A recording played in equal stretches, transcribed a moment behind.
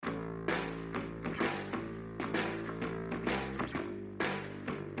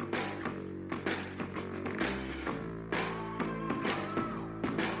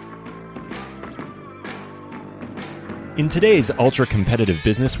In today's ultra-competitive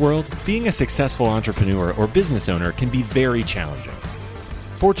business world, being a successful entrepreneur or business owner can be very challenging.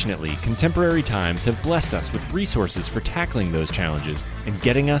 Fortunately, contemporary times have blessed us with resources for tackling those challenges and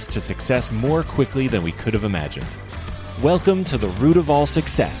getting us to success more quickly than we could have imagined. Welcome to The Root of All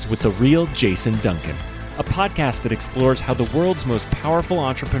Success with the real Jason Duncan, a podcast that explores how the world's most powerful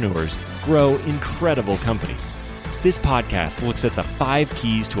entrepreneurs grow incredible companies. This podcast looks at the 5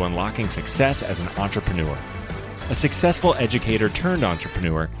 keys to unlocking success as an entrepreneur. A successful educator turned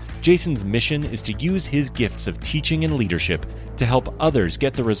entrepreneur, Jason's mission is to use his gifts of teaching and leadership to help others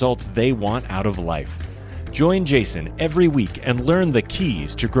get the results they want out of life. Join Jason every week and learn the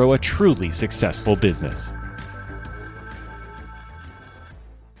keys to grow a truly successful business.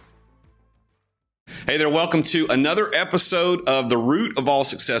 Hey there, welcome to another episode of the Root of All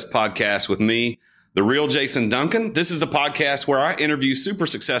Success podcast with me, the real Jason Duncan. This is the podcast where I interview super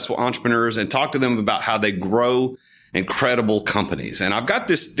successful entrepreneurs and talk to them about how they grow incredible companies. And I've got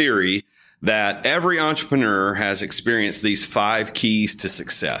this theory that every entrepreneur has experienced these 5 keys to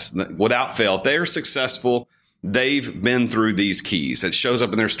success. Without fail, if they're successful, they've been through these keys. It shows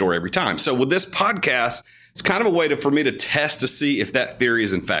up in their story every time. So with this podcast, it's kind of a way for me to test to see if that theory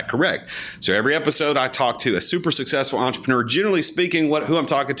is in fact correct. So every episode I talk to a super successful entrepreneur. Generally speaking, who I'm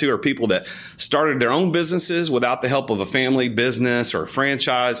talking to are people that started their own businesses without the help of a family business or a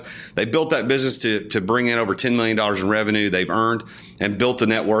franchise. They built that business to bring in over $10 million in revenue they've earned and built a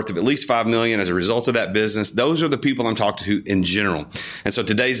net worth of at least $5 million as a result of that business. Those are the people I'm talking to in general. And so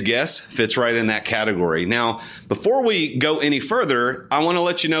today's guest fits right in that category. Now, before we go any further, I want to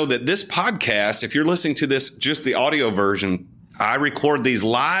let you know that this podcast, if you're listening to this, just the audio version, I record these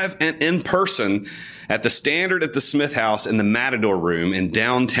live and in person at the Standard at the Smith House in the Matador Room in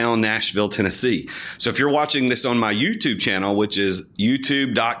downtown Nashville, Tennessee. So if you're watching this on my YouTube channel, which is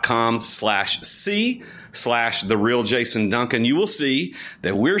youtube.com/C/The Real Jason Duncan, you will see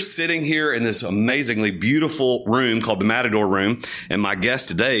that we're sitting here in this amazingly beautiful room called the Matador Room. And my guests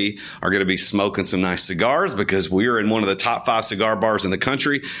today are going to be smoking some nice cigars because we are in one of the top 5 cigar bars in the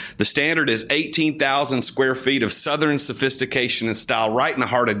country. The Standard is 18,000 square feet of Southern sophistication and style right in the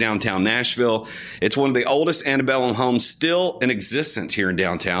heart of downtown Nashville. It's one of the oldest antebellum homes still in existence here in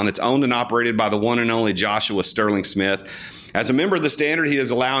downtown. It's owned and operated by the one and only Joshua Sterling Smith. As a member of the Standard, he is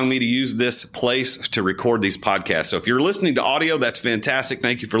allowing me to use this place to record these podcasts. So if you're listening to audio, that's fantastic.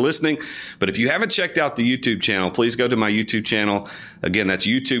 Thank you for listening. But if you haven't checked out the YouTube channel, please go to my YouTube channel. Again, that's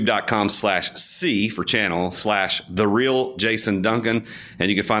youtube.com/C for channel /The Real Jason Duncan. And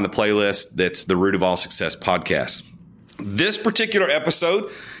you can find the playlist that's the Root of All Success podcast. This particular episode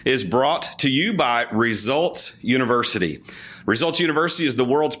is brought to you by Results University. Results University is the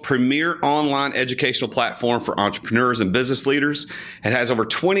world's premier online educational platform for entrepreneurs and business leaders. It has over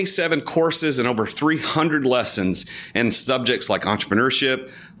 27 courses and over 300 lessons in subjects like entrepreneurship,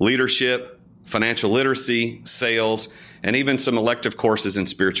 leadership, financial literacy, sales, and even some elective courses in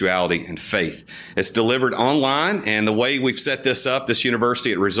spirituality and faith. It's delivered online, and the way we've set this up, this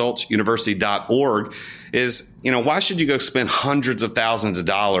university at resultsuniversity.org, is, why should you go spend hundreds of thousands of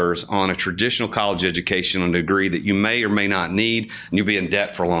dollars on a traditional college education on a degree that you may or may not need, and you'll be in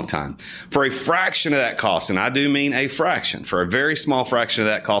debt for a long time? For a fraction of that cost, and I do mean a fraction, for a very small fraction of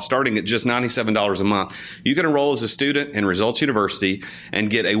that cost, starting at just $97 a month, you can enroll as a student in Results University and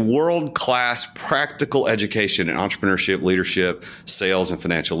get a world-class practical education in entrepreneurship, leadership, sales, and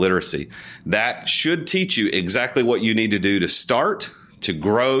financial literacy. That should teach you exactly what you need to do to start, to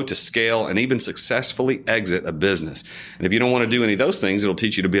grow, to scale, and even successfully exit a business. And if you don't want to do any of those things, it'll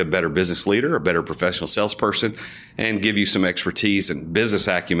teach you to be a better business leader, a better professional salesperson, and give you some expertise in business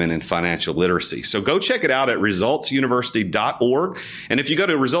acumen and financial literacy. So go check it out at resultsuniversity.org. And if you go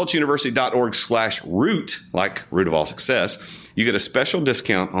to resultsuniversity.org/root, like Root of All Success, you get a special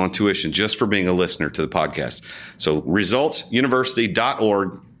discount on tuition just for being a listener to the podcast. So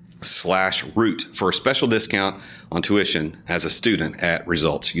resultsuniversity.org/root for a special discount on tuition as a student at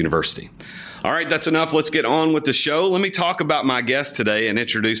Results University. All right, that's enough. Let's get on with the show. Let me talk about my guest today and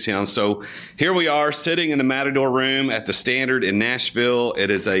introduce him. So here we are sitting in the Matador Room at the Standard in Nashville. It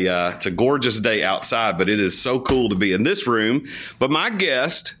is it's a gorgeous day outside, but it is so cool to be in this room. But my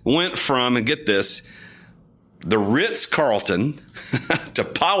guest went from, and get this, the Ritz-Carlton to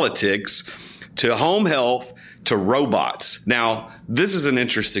politics to home health to robots. Now, this is an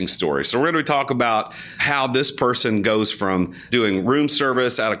interesting story. So we're going to talk about how this person goes from doing room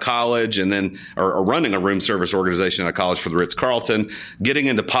service out of college and then or running a room service organization out of college for the Ritz-Carlton, getting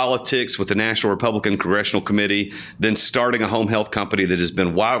into politics with the National Republican Congressional Committee, then starting a home health company that has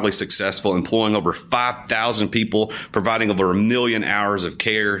been wildly successful, employing over 5,000 people, providing over 1 million hours of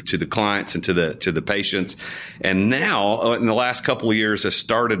care to the clients and to the patients. And now, in the last couple of years, has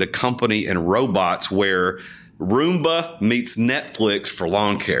started a company in robots where Roomba meets Netflix for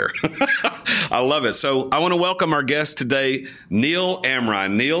lawn care. I love it. So I want to welcome our guest today, Neil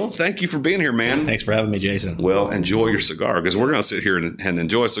Amrhein. Neil, thank you for being here, man. Thanks for having me, Jason. Well, enjoy your cigar because we're going to sit here and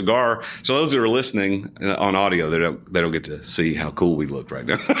enjoy a cigar. So those who are listening on audio, they don't get to see how cool we look right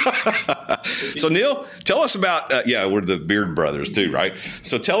now. So Neil, tell us about, we're the Beard Brothers too, right?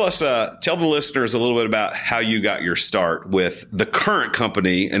 So tell the listeners a little bit about how you got your start with the current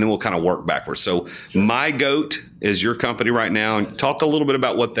company, and then we'll kind of work backwards. So My Goat is your company right now, and talk a little bit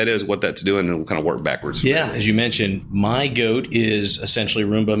about what that is, what that's doing, and we'll kind of work backwards. Yeah, as you mentioned, My Goat is essentially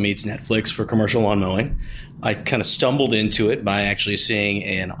Roomba meets Netflix for commercial lawn mowing. I kind of stumbled into it by actually seeing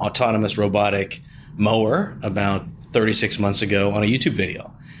an autonomous robotic mower about 36 months ago on a YouTube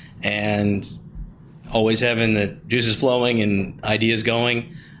video. And always having the juices flowing and ideas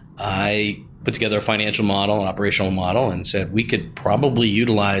going, I put together a financial model, an operational model, and said we could probably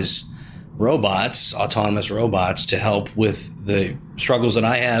utilize robots, autonomous robots, to help with the struggles that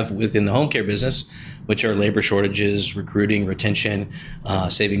I have within the home care business, which are labor shortages, recruiting, retention,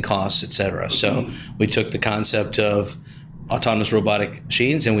 saving costs, et cetera. So we took the concept of autonomous robotic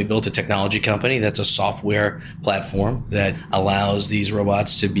machines and we built a technology company that's a software platform that allows these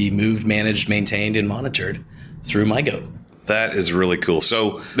robots to be moved, managed, maintained, and monitored through My Goat. That is really cool.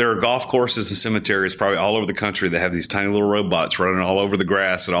 So there are golf courses and cemeteries probably all over the country that have these tiny little robots running all over the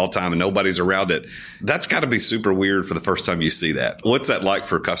grass at all time and nobody's around it. That's got to be super weird for the first time you see that. What's that like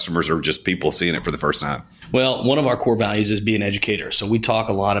for customers or just people seeing it for the first time? Well, one of our core values is be an educator. So we talk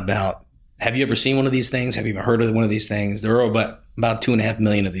a lot about, have you ever seen one of these things? Have you ever heard of one of these things? There are about 2.5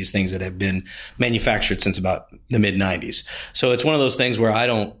 million of these things that have been manufactured since about the mid-90s. So it's one of those things where I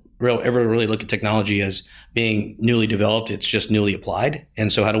don't ever really look at technology as being newly developed. It's just newly applied.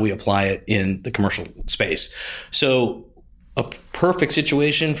 And so how do we apply it in the commercial space? So a perfect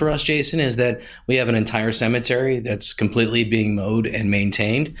situation for us, Jason, is that we have an entire cemetery that's completely being mowed and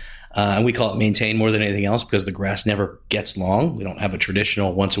maintained. And we call it maintain more than anything else because the grass never gets long. We don't have a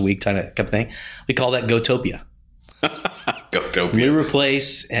traditional once a week type of thing. We call that Goatopia. Goatopia. We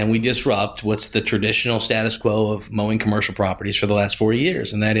replace and we disrupt what's the traditional status quo of mowing commercial properties for the last 40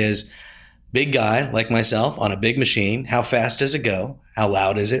 years. And that is big guy like myself on a big machine. How fast does it go? How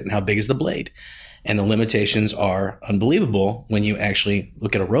loud is it? And how big is the blade? And the limitations are unbelievable when you actually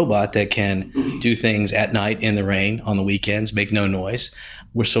look at a robot that can do things at night in the rain, on the weekends, make no noise.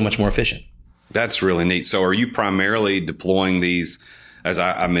 We're so much more efficient. That's really neat. So are you primarily deploying these, as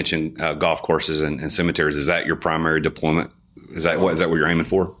I mentioned, golf courses and cemeteries? Is that your primary deployment? Is that what you're aiming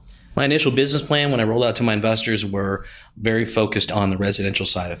for? My initial business plan when I rolled out to my investors were very focused on the residential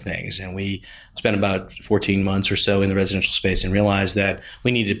side of things. And we spent about 14 months or so in the residential space and realized that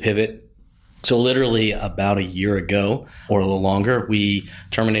we needed to pivot. So literally about a year ago or a little longer, we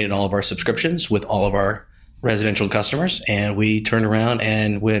terminated all of our subscriptions with all of our residential customers. And we turned around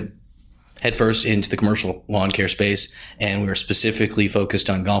and went headfirst into the commercial lawn care space. And we were specifically focused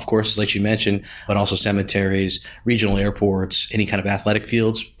on golf courses, like you mentioned, but also cemeteries, regional airports, any kind of athletic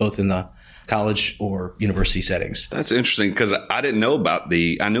fields, both in the college or university settings. That's interesting because I didn't know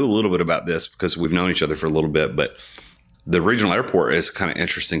I knew a little bit about this because we've known each other for a little bit, but the regional airport is kind of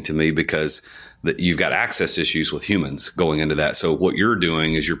interesting to me because you've got access issues with humans going into that. So what you're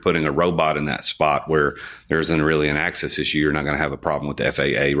doing is you're putting a robot in that spot where there isn't really an access issue. You're not going to have a problem with the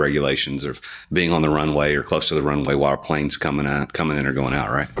FAA regulations of being on the runway or close to the runway while planes coming in or going out,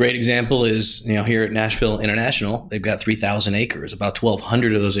 right? Great example is, here at Nashville International, they've got 3,000 acres. About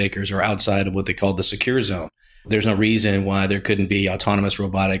 1,200 of those acres are outside of what they call the secure zone. There's no reason why there couldn't be autonomous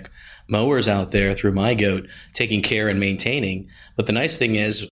robotic mowers out there through My Goat taking care and maintaining. But the nice thing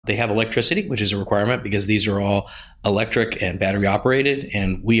is they have electricity, which is a requirement because these are all electric and battery operated,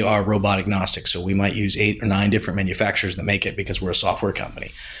 and we are robot agnostic. So we might use 8 or 9 different manufacturers that make it because we're a software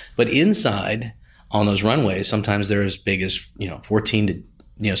company. But inside on those runways, sometimes they're as big as 14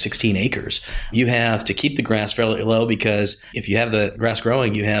 to 16 acres. You have to keep the grass fairly low because if you have the grass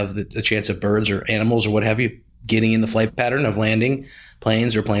growing, you have the chance of birds or animals or what have you getting in the flight pattern of landing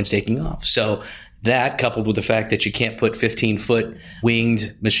planes or planes taking off. So That coupled with the fact that you can't put 15-foot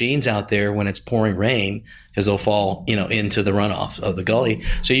winged machines out there when it's pouring rain because they'll fall, into the runoff of the gully.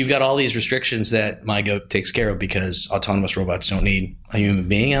 So you've got all these restrictions that my goat takes care of because autonomous robots don't need a human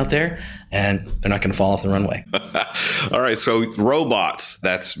being out there and they're not going to fall off the runway. All right. So robots,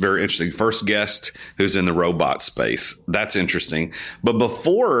 that's very interesting. First guest who's in the robot space. That's interesting. But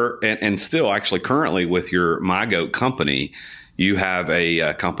before and still actually currently with your My Goat company, you have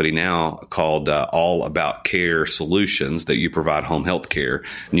a company now called All About Care Solutions that you provide home health care.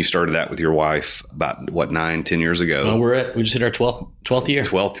 And you started that with your wife about, 9-10 years ago? We just hit our 12th year.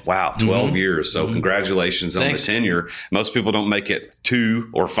 12th. Wow. 12 years. So congratulations on the tenure. Most people don't make it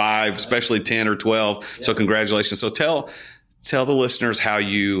 2 or 5, especially 10 or 12. Yeah. So congratulations. So tell the listeners how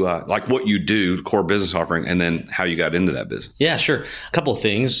you, what you do, core business offering, and then how you got into that business. Yeah, sure. A couple of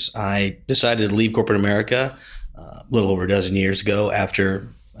things. I decided to leave corporate America a little over a dozen years ago after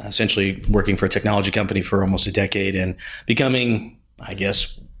essentially working for a technology company for almost a decade and becoming, I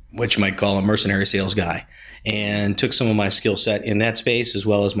guess, what you might call a mercenary sales guy, and took some of my skill set in that space as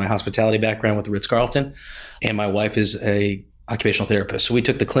well as my hospitality background with the Ritz-Carlton. And my wife is a occupational therapist. So we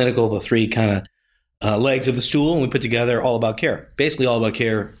took the 3 kind of legs of the stool and we put together All About Care. Basically, All About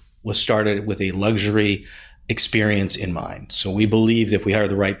Care was started with a luxury experience in mind. So we believe that if we hire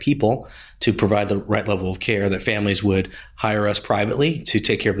the right people to provide the right level of care, that families would hire us privately to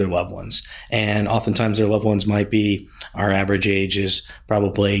take care of their loved ones. And oftentimes their loved ones might be, our average age is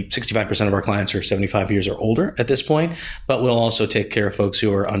probably 65% of our clients are 75 years or older at this point, but we'll also take care of folks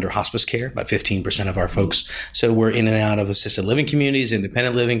who are under hospice care, about 15% of our folks. So we're in and out of assisted living communities,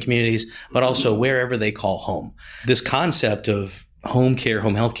 independent living communities, but also wherever they call home. This concept of home care,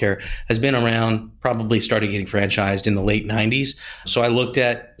 home health care has been around, probably started getting franchised in the late 90s. So I looked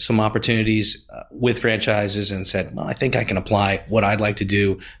at some opportunities with franchises and said, well, I think I can apply what I'd like to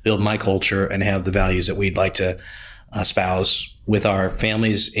do, build my culture, and have the values that we'd like to espouse with our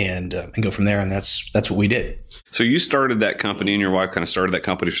families and go from there. And that's what we did. So you started that company, and your wife kind of started that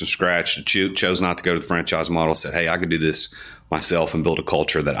company from scratch. Chose not to go to the franchise model, said, hey, I could do this myself and build a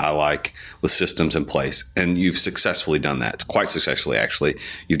culture that I like with systems in place. And you've successfully done that, quite successfully, actually.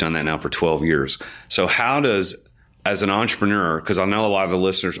 You've done that now for 12 years. So how does, as an entrepreneur, because I know a lot of the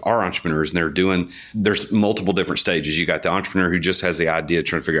listeners are entrepreneurs and there's multiple different stages. You got the entrepreneur who just has the idea,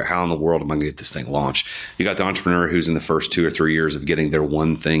 trying to figure out how in the world am I going to get this thing launched. You got the entrepreneur who's in the first 2 or 3 years of getting their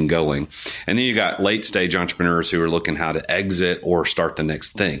one thing going. And then you got late stage entrepreneurs who are looking how to exit or start the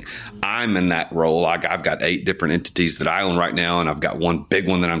next thing. I'm in that role. I've got 8 different entities that I own right now, and I've got one big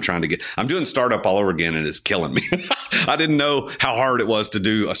one that I'm trying to get. I'm doing startup all over again, and it's killing me. I didn't know how hard it was to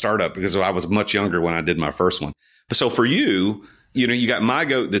do a startup because I was much younger when I did my first one. So for you, you got My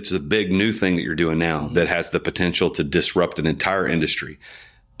Goat, that's a big new thing that you're doing now that has the potential to disrupt an entire industry.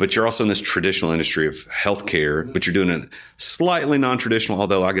 But you're also in this traditional industry of healthcare, but you're doing it slightly non-traditional,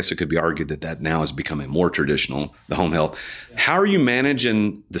 although I guess it could be argued that now is becoming more traditional, the home health. How are you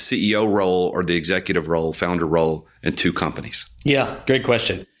managing the CEO role or the executive role, founder role in 2 companies? Yeah, great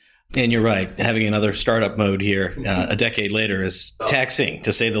question. And you're right. Having another startup mode here a decade later is taxing,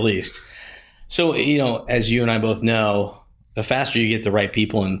 to say the least. So, as you and I both know, the faster you get the right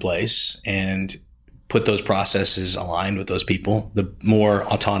people in place and put those processes aligned with those people, the more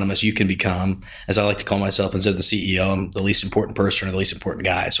autonomous you can become. As I like to call myself, instead of the CEO, I'm the least important person or the least important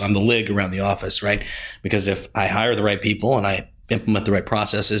guy. So I'm the lig around the office, right? Because if I hire the right people and I implement the right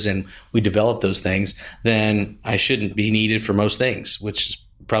processes and we develop those things, then I shouldn't be needed for most things, which is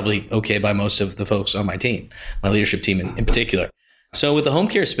probably okay by most of the folks on my team, my leadership team in particular. So with the home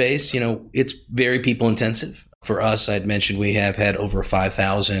care space, it's very people intensive. For us, I'd mentioned we have had over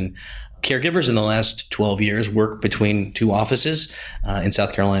 5,000 caregivers in the last 12 years work between 2 offices in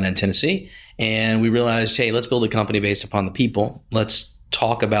South Carolina and Tennessee. And we realized, hey, let's build a company based upon the people. Let's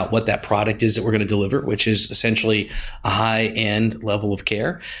talk about what that product is that we're going to deliver, which is essentially a high-end level of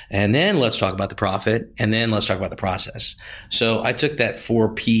care. And then let's talk about the profit. And then let's talk about the process. So I took that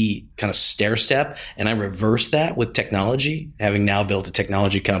 4P kind of stair step and I reversed that with technology. Having now built a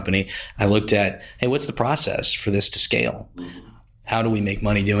technology company, I looked at, hey, what's the process for this to scale? How do we make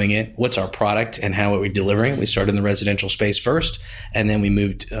money doing it? What's our product and how are we delivering? We started in the residential space first, and then we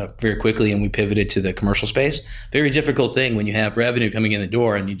moved very quickly and we pivoted to the commercial space. Very difficult thing when you have revenue coming in the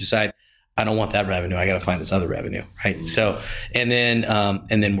door and you decide, I don't want that revenue. I got to find this other revenue, right? Mm-hmm. So, and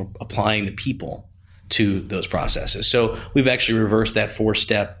then we're applying the people to those processes. So we've actually reversed that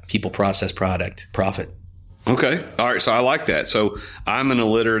 4-step people, process, product, profit. Okay. All right. So I like that. So I'm an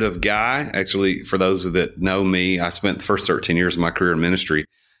alliterative guy. Actually, for those that know me, I spent the first 13 years of my career in ministry.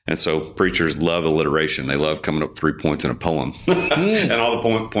 And so preachers love alliteration. They love coming up with 3 points in a poem. And all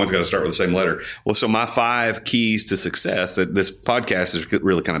the points got to start with the same letter. Well, so my 5 keys to success that this podcast is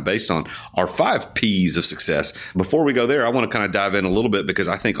really kind of based on are 5 P's of success. Before we go there, I want to kind of dive in a little bit because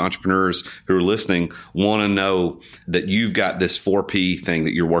I think entrepreneurs who are listening want to know that you've got this 4P thing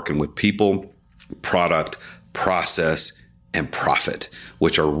that you're working with: people, product, process, and profit,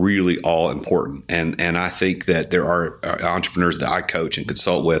 which are really all important. And I think that there are entrepreneurs that I coach and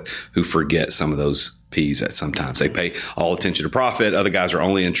consult with who forget some of those P's at sometimes. They pay all attention to profit. Other guys are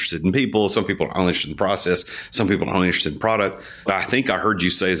only interested in people. Some people are only interested in process. Some people are only interested in product. But I think I heard you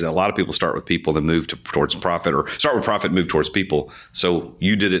say is that a lot of people start with people and move towards profit, or start with profit and move towards people. So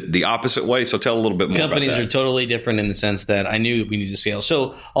you did it the opposite way. So tell a little bit more about that. Companies are totally different in the sense that I knew we needed to scale.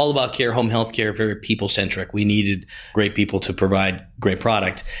 So All About Care, home health care, very people centric. We needed great people to provide great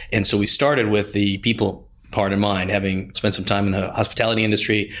product. And so we started with the people part in mind. Having spent some time in the hospitality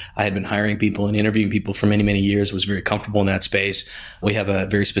industry, I had been hiring people and interviewing people for many, many years, was very comfortable in that space. We have a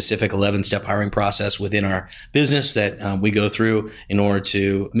very specific 11-step hiring process within our business that we go through in order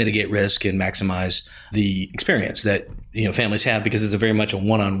to mitigate risk and maximize the experience that families have, because it's a very much a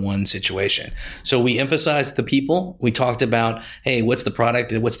one-on-one situation. So we emphasized the people. We talked about, hey, what's the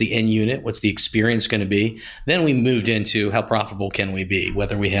product? What's the end unit? What's the experience going to be? Then we moved into how profitable can we be,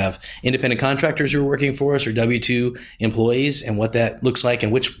 whether we have independent contractors who are working for us or W-2 employees, and what that looks like,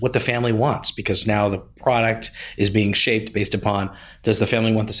 and what the family wants, because now the product is being shaped based upon, does the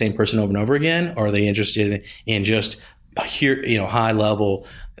family want the same person over and over again, or are they interested in just high level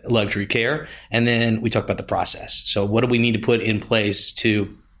luxury care? And then we talk about the process. So what do we need to put in place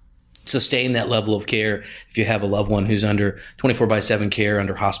to sustain that level of care? If you have a loved one who's under 24/7 care,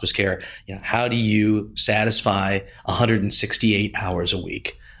 under hospice care, how do you satisfy 168 hours a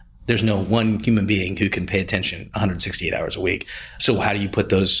week? There's no one human being who can pay attention 168 hours a week. So how do you put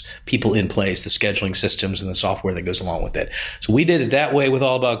those people in place, the scheduling systems and the software that goes along with it? So we did it that way with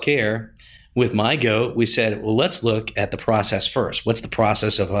All About Care. With My Goat, we said, well, let's look at the process first. What's the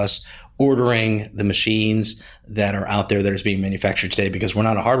process of us ordering the machines that are out there that is being manufactured today? Because we're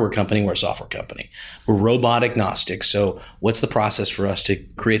not a hardware company, we're a software company. We're robot agnostic. So what's the process for us to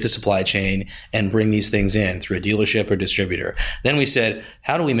create the supply chain and bring these things in through a dealership or distributor? Then we said,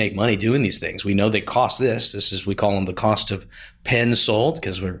 how do we make money doing these things? We know they cost this. This is, we call them the cost of pens sold,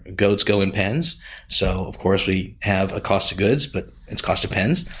 because goats go in pens. So of course we have a cost of goods, but it's cost of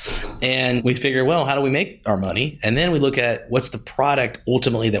pens. And we figure, well, how do we make our money? And then we look at what's the product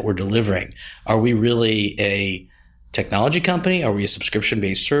ultimately that we're delivering. Are we really a technology company? Are we a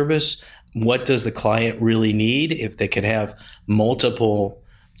subscription-based service? What does the client really need? If they could have multiple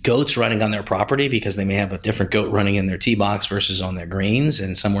goats running on their property, because they may have a different goat running in their tee box versus on their greens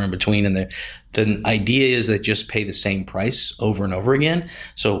and somewhere in between. And the idea is that just pay the same price over and over again.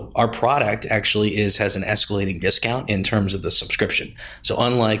 So our product actually has an escalating discount in terms of the subscription. So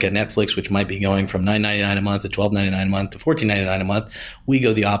unlike a Netflix, which might be going from $9.99 a month to $12.99 a month to $14.99 a month, we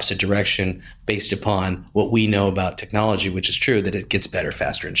go the opposite direction based upon what we know about technology, which is true, that it gets better,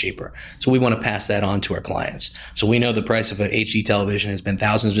 faster, and cheaper. So we want to pass that on to our clients. So we know the price of an HD television has been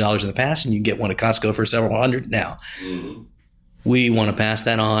thousands of dollars in the past, and you can get one at Costco for several hundred now. Mm-hmm. We want to pass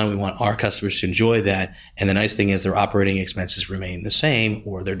that on. We want our customers to enjoy that. And the nice thing is their operating expenses remain the same,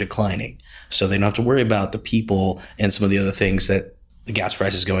 or they're declining. So they don't have to worry about the people and some of the other things, that the gas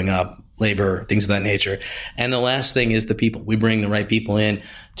prices going up, labor, things of that nature. And the last thing is the people. We bring the right people in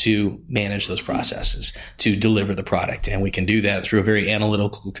to manage those processes, to deliver the product. And we can do that through a very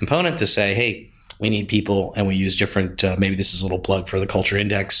analytical component to say, hey, we need people, and we use different, maybe this is a little plug for the Culture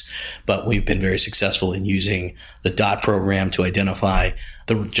Index, but we've been very successful in using the DOT program to identify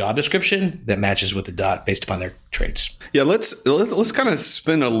the job description that matches with the DOT based upon their traits. Yeah, let's kind of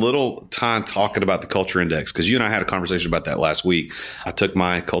spend a little time talking about the Culture Index, because you and I had a conversation about that last week. I took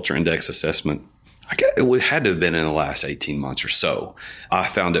my Culture Index assessment. It had to have been in the last 18 months or so. I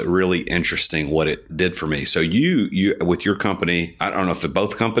found it really interesting what it did for me. So you with your company, I don't know if it's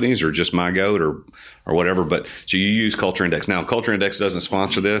both companies or just My Goat or whatever, but so you use Culture Index. Now, Culture Index doesn't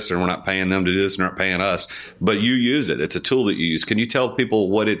sponsor this, and we're not paying them to do this, and they're not paying us, but you use it. It's a tool that you use. Can you tell people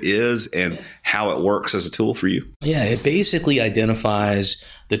what it is and how it works as a tool for you? Yeah, it basically identifies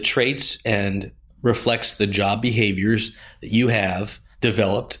the traits and reflects the job behaviors that you have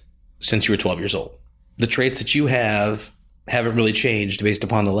developed since you were 12 years old. The traits that you haven't really changed based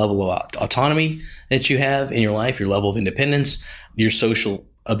upon the level of autonomy that you have in your life, your level of independence, your social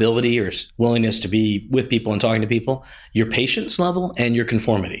ability or willingness to be with people and talking to people, your patience level, and your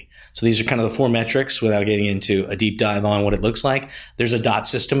conformity. So these are kind of the 4 metrics without getting into a deep dive on what it looks like. There's a dot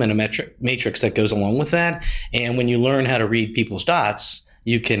system and a matrix that goes along with that. And when you learn how to read people's dots,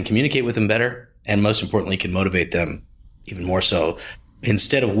 you can communicate with them better, and most importantly, can motivate them even more so.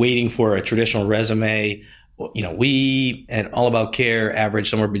 Instead of waiting for a traditional resume, we at All About Care average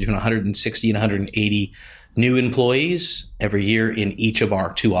somewhere between 160 and 180 new employees every year in each of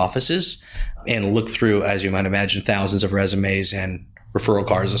our 2 offices, and look through, as you might imagine, thousands of resumes and referral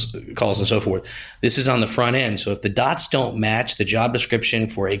calls and so forth. This is on the front end. So if the dots don't match the job description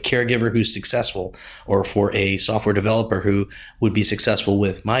for a caregiver who's successful or for a software developer who would be successful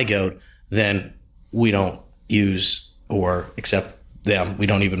with MyGoat, then we don't use or accept them. We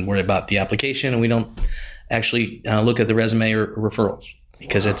don't even worry about the application, and we don't actually look at the resume or referrals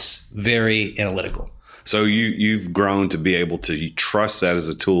because it's very analytical. So you've grown to be able to trust that as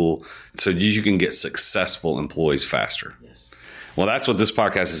a tool so you can get successful employees faster. Yes. Well, that's what this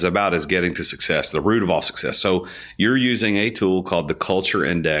podcast is about, is getting to success, the root of all success. So you're using a tool called the Culture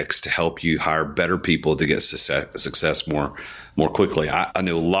Index to help you hire better people to get success more quickly. I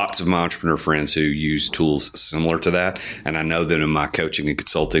know lots of my entrepreneur friends who use tools similar to that. And I know that in my coaching and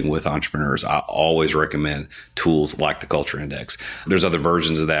consulting with entrepreneurs, I always recommend tools like the Culture Index. There's other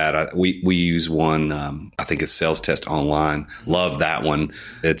versions of that. We use one, I think it's Sales Test Online. Love that one.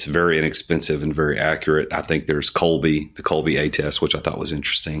 It's very inexpensive and very accurate. I think there's Colby, the Colby A-Test, which I thought was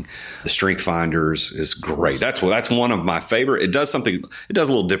interesting. The Strength Finders is great. That's one of my favorite. It does a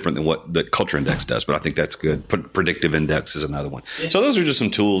little different than what the Culture Index does, but I think that's good. Predictive Index is another one. Yeah. So those are just some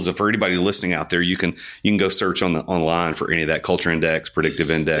tools that for anybody listening out there, you can go search online for any of that. Culture Index,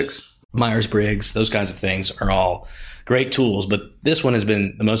 Predictive Index, Myers-Briggs, those kinds of things are all great tools. But this one has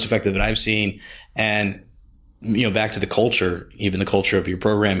been the most effective that I've seen. And back to the culture, even the culture of your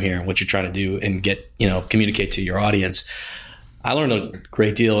program here and what you're trying to do and communicate to your audience. I learned a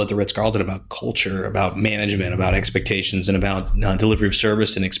great deal at the Ritz-Carlton about culture, about management, about expectations, and about delivery of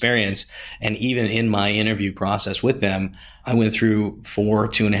service and experience. And even in my interview process with them, I went through 4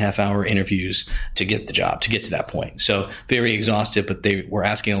 2.5-hour interviews to get the job, to get to that point. So very exhaustive, but they were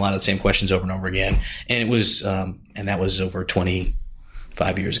asking a lot of the same questions over and over again. And it was, and that was over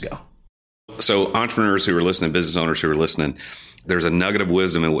 25 years ago. So entrepreneurs who are listening, business owners who are listening, there's a nugget of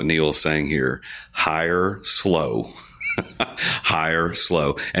wisdom in what Neil is saying here. Hire slow. Hire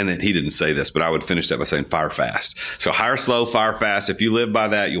slow. And then he didn't say this, but I would finish that by saying fire fast. So hire slow, fire fast. If you live by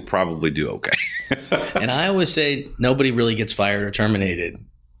that, you'll probably do okay. And I always say nobody really gets fired or terminated.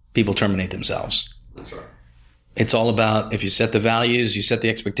 People terminate themselves. That's right. It's all about, if you set the values, you set the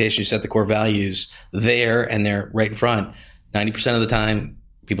expectations, you set the core values there, and they're right in front. 90% of the time,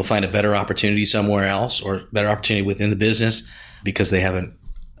 people find a better opportunity somewhere else or better opportunity within the business because they haven't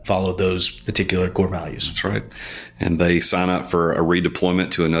followed those particular core values. That's right. And they sign up for a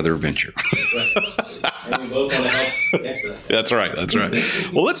redeployment to another venture. And we both want to help expedite that. That's right. That's right.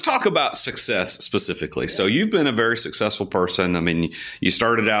 Well, let's talk about success specifically. So you've been a very successful person. I mean, you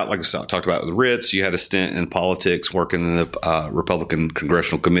started out, like I talked about with Ritz, you had a stint in politics working in the Republican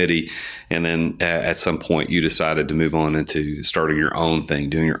Congressional Committee. And then at some point you decided to move on into starting your own thing,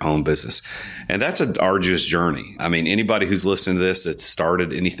 doing your own business. And that's an arduous journey. I mean, anybody who's listening to this that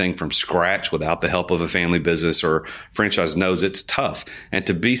started anything from scratch without the help of a family business or franchise knows it's tough. And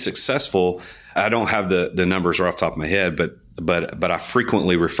to be successful, I don't have the numbers right off the top of my head, but I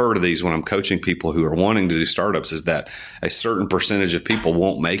frequently refer to these when I'm coaching people who are wanting to do startups, is that a certain percentage of people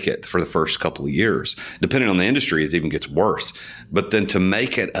won't make it for the first couple of years. Depending on the industry, it even gets worse. But then to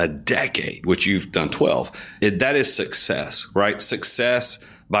make it a decade, which you've done 12, that is success, right? Success,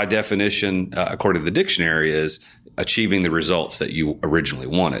 by definition, according to the dictionary, is achieving the results that you originally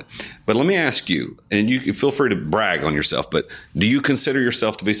wanted. But let me ask you, and you can feel free to brag on yourself, but do you consider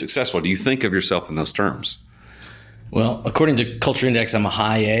yourself to be successful? Do you think of yourself in those terms? Well, according to Culture Index, I'm a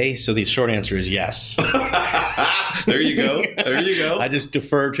high A, so the short answer is yes. There you go. There you go. I just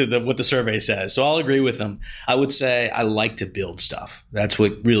defer to what the survey says, so I'll agree with them. I would say I like to build stuff. That's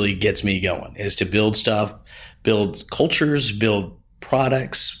what really gets me going, is to build stuff, build cultures, build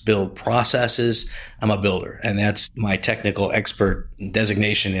products, build processes. I'm a builder, and that's my technical expert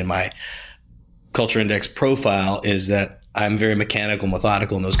designation in my Culture Index profile, is that I'm very mechanical,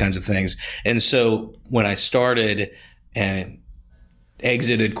 methodical, and those kinds of things. And so when I started and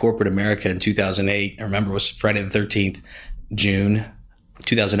exited corporate America in 2008, I remember it was Friday the 13th, June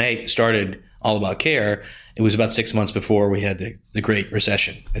 2008, started All About Care. It was about 6 months before we had the Great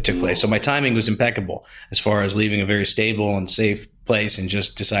Recession that took place. So my timing was impeccable as far as leaving a very stable and safe place and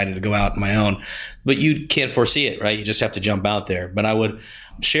just decided to go out on my own. But you can't foresee it, right? You just have to jump out there. But I would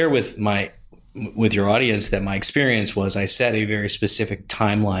share with your audience that my experience was I set a very specific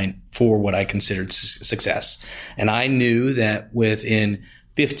timeline for what I considered success. And I knew that within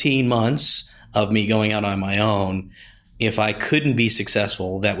 15 months of me going out on my own, if I couldn't be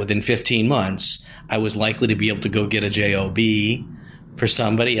successful, that within 15 months, I was likely to be able to go get a job for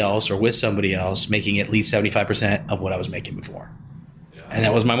somebody else or with somebody else, making at least 75% of what I was making before. And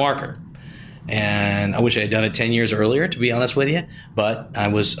that was my marker. And I wish I had done it 10 years earlier, to be honest with you. But I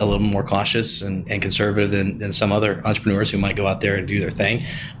was a little more cautious and conservative than some other entrepreneurs who might go out there and do their thing.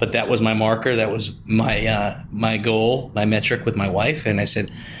 But that was my marker. That was my goal, my metric with my wife. And I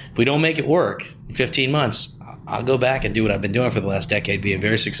said, if we don't make it work in 15 months, I'll go back and do what I've been doing for the last decade, being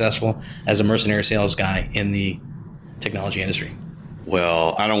very successful as a mercenary sales guy in the technology industry.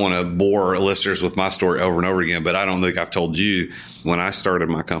 Well, I don't want to bore listeners with my story over and over again, but I don't think I've told you, when I started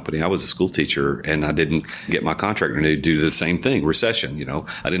my company, I was a school teacher and I didn't get my contract renewed due to the same thing, recession.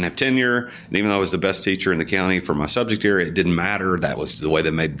 I didn't have tenure. And even though I was the best teacher in the county for my subject area, it didn't matter. That was the way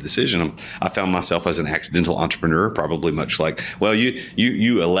they made the decision. I found myself as an accidental entrepreneur, probably much like, well,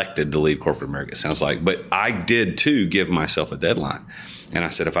 you elected to leave corporate America, it sounds like, but I did too give myself a deadline. And I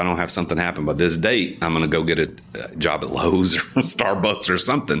said, if I don't have something happen by this date, I'm going to go get a job at Lowe's or Starbucks or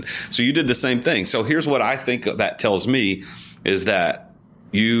something. So you did the same thing. So here's what I think that tells me is that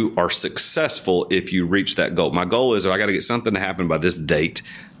you are successful if you reach that goal. My goal is, I got to get something to happen by this date.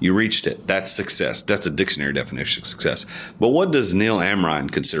 You reached it. That's success. That's a dictionary definition of success. But what does Neil Amrhein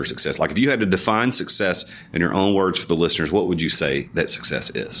consider success? Like, if you had to define success in your own words for the listeners, what would you say that success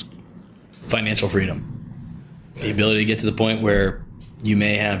is? Financial freedom. The ability to get to the point where you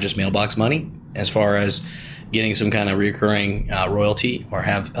may have just mailbox money as far as getting some kind of recurring royalty, or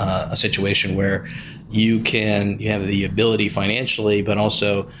have a situation where you have the ability financially, but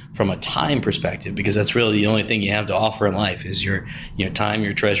also from a time perspective, because that's really the only thing you have to offer in life is your time,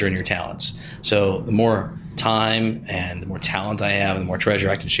 your treasure, and your talents. So the more time and the more talent I have and the more treasure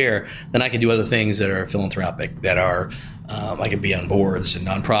I can share, then I can do other things that are philanthropic, that are I can be on boards and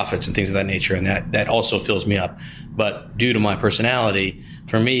nonprofits and things of that nature, and that also fills me up. But due to my personality,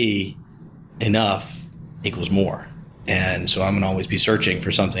 for me, enough equals more. And so I'm going to always be searching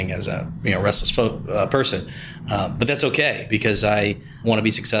for something as a restless person. But that's okay, because I want to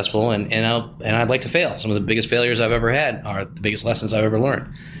be successful, and I'd like to fail. Some of the biggest failures I've ever had are the biggest lessons I've ever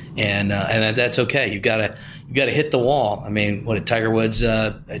learned. And that's okay. You've got to hit the wall. I mean, what did Tiger Woods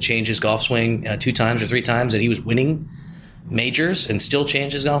change his golf swing 2 times or 3 times, and he was winning majors and still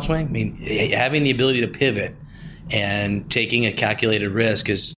change his golf swing? I mean, having the ability to pivot and taking a calculated risk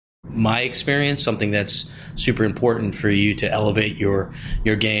is, my experience, something that's super important for you to elevate your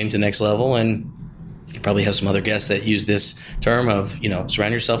game to the next level. And you probably have some other guests that use this term of,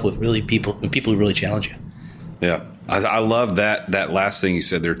 surround yourself with people who really challenge you. Yeah. I love that last thing you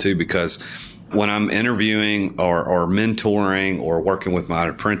said there too, because when I'm interviewing or mentoring or working with my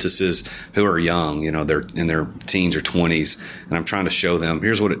apprentices who are young, they're in their teens or 20s, and I'm trying to show them,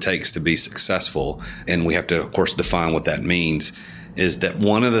 here's what it takes to be successful. And we have to, of course, define what that means. Is that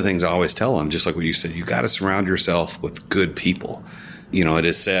one of the things I always tell them, just like what you said, you got to surround yourself with good people. It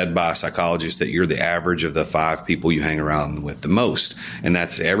is said by psychologists that you're the average of the 5 people you hang around with the most. And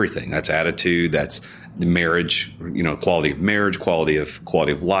that's everything. That's attitude. That's the marriage, quality of marriage, quality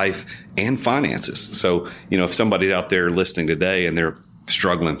of life, and finances. So, if somebody's out there listening today and they're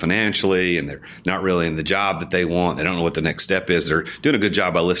struggling financially and they're not really in the job that they want, they don't know what the next step is, they're doing a good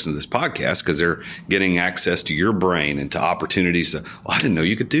job by listening to this podcast, because they're getting access to your brain and to opportunities. I didn't know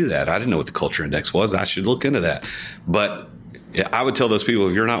you could do that. I didn't know what the culture index was. I should look into that. But I would tell those people,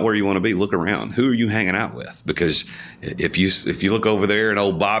 if you're not where you want to be, look around. Who are you hanging out with? Because if you look over there and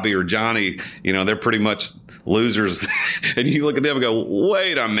old Bobby or Johnny, they're pretty much losers, and you look at them and go,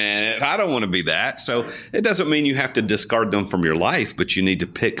 wait a minute, I don't want to be that. So it doesn't mean you have to discard them from your life, but you need to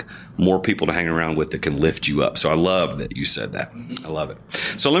pick more people to hang around with that can lift you up. So I love that you said that. I love it.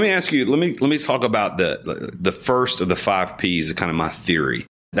 So let me ask you, let me talk about the first of the 5 P's, kind of my theory.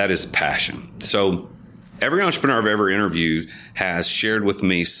 That is passion. So every entrepreneur I've ever interviewed has shared with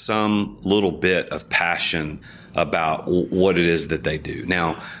me some little bit of passion about what it is that they do.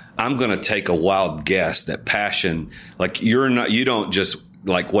 Now, I'm going to take a wild guess that passion, like you don't just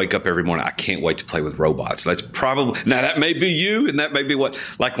like wake up every morning, I can't wait to play with robots. That's probably, now that may be you, and that may be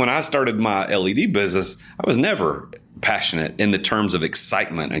like when I started my LED business, I was never passionate in the terms of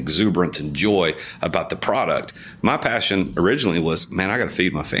excitement, exuberance, and joy about the product. My passion originally was, man, I got to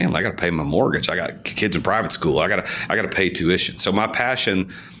feed my family. I got to pay my mortgage. I got kids in private school. I got to pay tuition. So my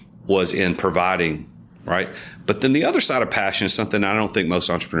passion was in providing right? But then the other side of passion is something I don't think most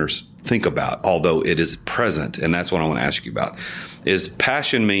entrepreneurs think about, although it is present. And that's what I want to ask you about. Is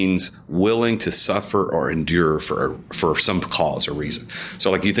passion means willing to suffer or endure for some cause or reason. So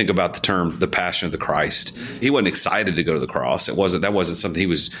like you think about the term, the passion of the Christ. He wasn't excited to go to the cross. That wasn't something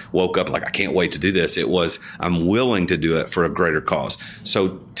he woke up like, I can't wait to do this. It was, I'm willing to do it for a greater cause.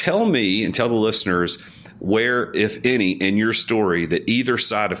 So tell me and tell the listeners where, if any, in your story that either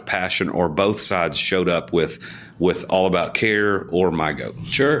side of passion or both sides showed up with All About Care or My Goat.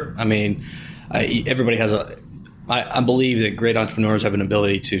 Sure. I mean, everybody has I believe that great entrepreneurs have an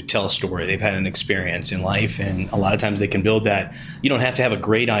ability to tell a story. They've had an experience in life, and a lot of times they can build that. You don't have to have a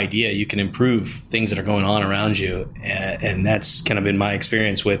great idea. You can improve things that are going on around you. And that's kind of been my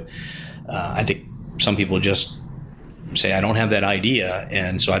experience with, I think some people just say, I don't have that idea,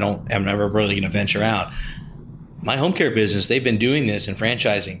 and so I'm never really going to venture out. My home care business, they've been doing this and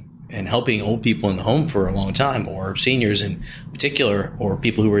franchising and helping old people in the home for a long time, or seniors in particular, or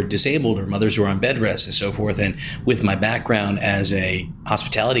people who are disabled, or mothers who are on bed rest and so forth. And with my background as a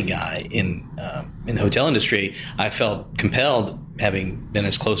hospitality guy in the hotel industry, I felt compelled, having been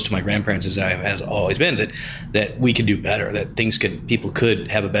as close to my grandparents as I have always been, that we could do better, that people could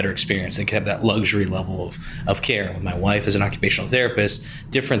have a better experience. They could have that luxury level of care. My wife is an occupational therapist,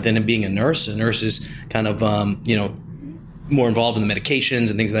 different than being a nurse. A nurse is kind of, more involved in the medications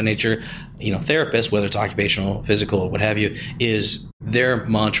and things of that nature. Therapists, whether it's occupational, physical, what have you, their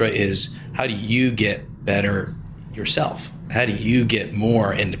mantra is, how do you get better yourself? How do you get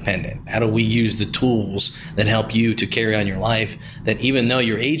more independent? How do we use the tools that help you to carry on your life, that even though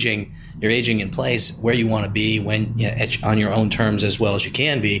you're aging in place where you want to be on your own terms as well as you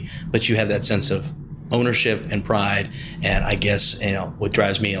can be, but you have that sense of ownership and pride. And I guess, what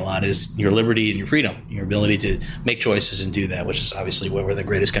drives me a lot is your liberty and your freedom, your ability to make choices and do that, which is obviously why we're the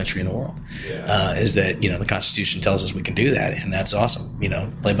greatest country in the world. Yeah. Is that, the Constitution tells us we can do that. And that's awesome.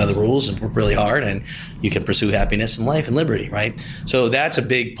 Play by the rules and work really hard, and you can pursue happiness in life and liberty, right? So that's a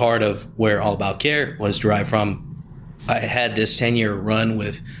big part of where All About Care was derived from. I had this 10-year run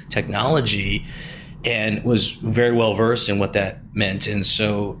with technology and was very well versed in what that meant. And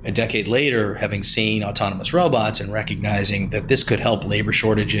so a decade later, having seen autonomous robots and recognizing that this could help labor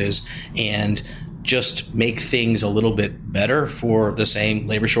shortages and just make things a little bit better for the same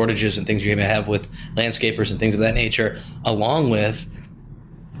labor shortages and things you're going to have with landscapers and things of that nature, along with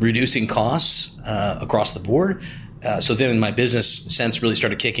reducing costs across the board. So then my business sense really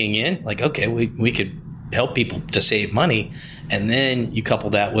started kicking in, like, okay, we could help people to save money. And then you couple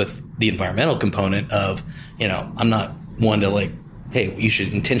that with the environmental component of, I'm not one to like, hey, you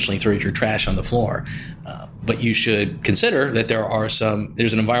should intentionally throw your trash on the floor. But you should consider that there's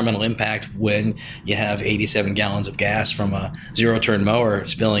an environmental impact when you have 87 gallons of gas from a zero-turn mower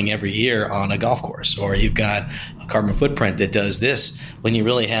spilling every year on a golf course, or you've got a carbon footprint that does this when you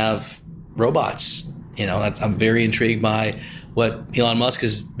really have robots. I'm very intrigued by what Elon Musk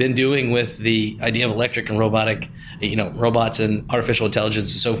has been doing with the idea of electric and robotic, robots and artificial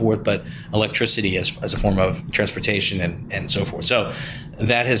intelligence and so forth, but electricity as a form of transportation and so forth. So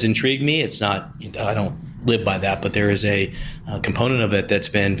that has intrigued me. It's not, I don't live by that, but there is a component of it that's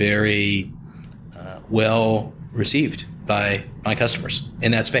been very well received by my customers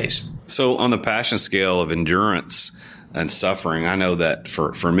in that space. So on the passion scale of endurance and suffering, I know that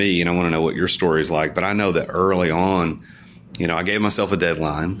for me, and I want to know what your story is like, but I know that early on, I gave myself a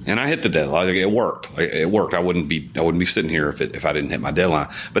deadline, and I hit the deadline. It worked. It worked. I wouldn't be sitting here if I didn't hit my deadline.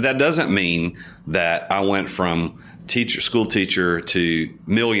 But that doesn't mean that I went from school teacher to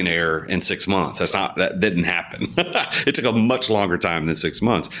millionaire in 6 months. That didn't happen. It took a much longer time than 6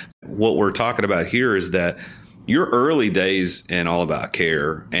 months. What we're talking about here is that your early days in All About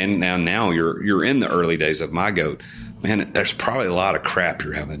Care, and now you're in the early days of My Goat. Man, there's probably a lot of crap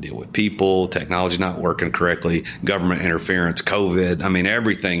you're having to deal with. People, technology not working correctly, government interference, COVID. I mean,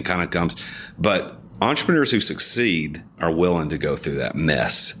 everything kind of comes. But entrepreneurs who succeed are willing to go through that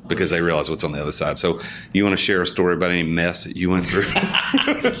mess because they realize what's on the other side. So you want to share a story about any mess that you went through?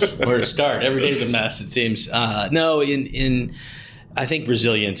 Where to start? Every day's a mess, it seems. No, I think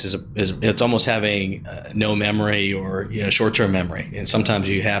resilience is it's almost having no memory or short-term memory, and sometimes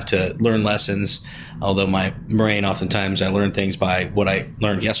you have to learn lessons. Although my brain, oftentimes I learn things by what I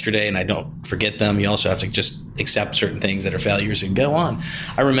learned yesterday, and I don't forget them. You also have to just accept certain things that are failures and go on.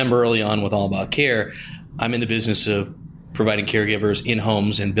 I remember early on with All About Care, I'm in the business of providing caregivers in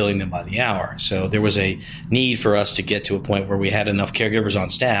homes and billing them by the hour. So there was a need for us to get to a point where we had enough caregivers on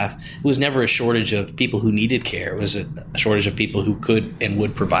staff. It was never a shortage of people who needed care. It was a shortage of people who could and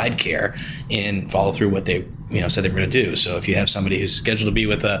would provide care and follow through what they said they were going to do. So if you have somebody who's scheduled to be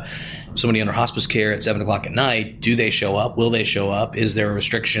with somebody under hospice care at 7:00 at night, do they show up? Will they show up? Is there a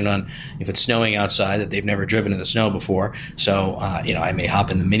restriction on if it's snowing outside that they've never driven in the snow before? So, I may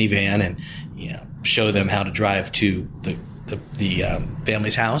hop in the minivan and, show them how to drive to the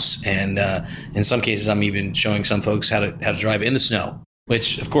family's house. And in some cases, I'm even showing some folks how to drive in the snow,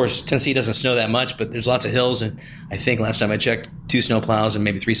 which, of course, Tennessee doesn't snow that much, but there's lots of hills. And I think last time I checked, 2 snow plows and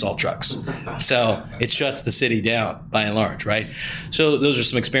maybe 3 salt trucks. So it shuts the city down by and large, right? So those are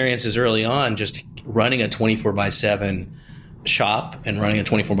some experiences early on, just running a 24/7 shop and running a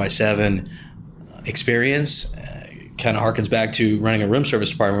 24/7 experience. Kind of harkens back to running a room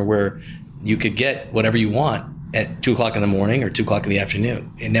service department where you could get whatever you want at 2:00 in the morning or 2:00 in the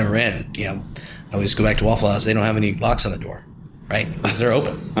afternoon. It never ended. I always go back to Waffle House. They don't have any locks on the door, right? Because they're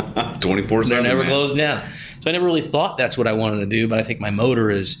open. 24/7. They're never man. closed down. So I never really thought that's what I wanted to do, but I think my motor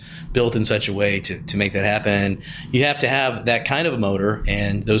is built in such a way to make that happen. And you have to have that kind of a motor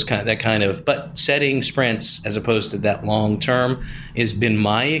and but setting sprints as opposed to that long term has been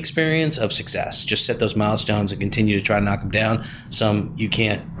my experience of success. Just set those milestones and continue to try to knock them down. Some you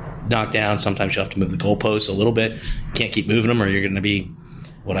can't knock down. Sometimes you have to move the goalposts a little bit. You can't keep moving them or you're going to be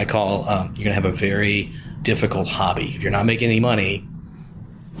what I call, you're going to have a very difficult hobby. If you're not making any money,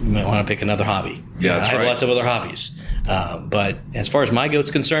 you might want to pick another hobby. Yeah, that's I have right. lots of other hobbies. But as far as my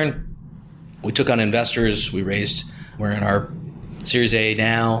goat's concerned, we took on investors. We're in our Series A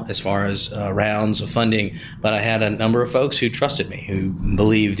now as far as rounds of funding. But I had a number of folks who trusted me, who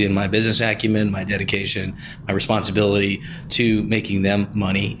believed in my business acumen, my dedication, my responsibility to making them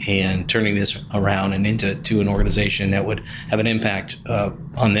money and turning this around and into an organization that would have an impact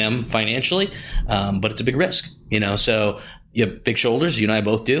on them financially. But it's a big risk, so you have big shoulders. You and I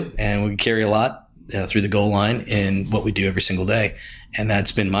both do, and we carry a lot through the goal line in what we do every single day. And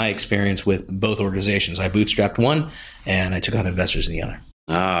that's been my experience with both organizations. I bootstrapped one, and I took on investors in the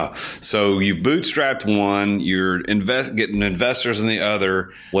other. So you bootstrapped one, you're getting investors in the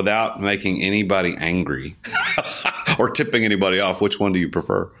other without making anybody angry or tipping anybody off. Which one do you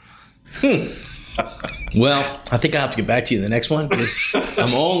prefer? Well, I think I'll have to get back to you in the next one because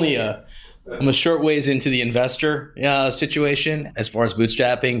I'm a short ways into the investor situation as far as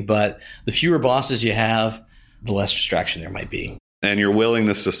bootstrapping, but the fewer bosses you have, the less distraction there might be. And your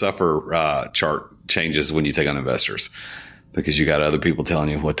willingness to suffer chart changes when you take on investors because you got other people telling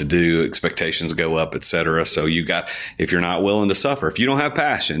you what to do, expectations go up, et cetera. So if you're not willing to suffer, if you don't have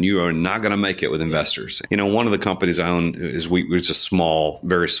passion, you are not going to make it with investors. One of the companies I own is it's a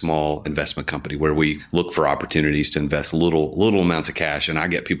very small investment company where we look for opportunities to invest little amounts of cash. And I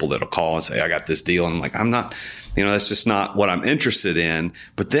get people that'll call and say, I got this deal. And I'm like, I'm not, that's just not what I'm interested in.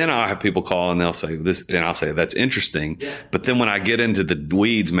 But then I'll have people call and they'll say this, and I'll say, that's interesting. Yeah. But then when I get into the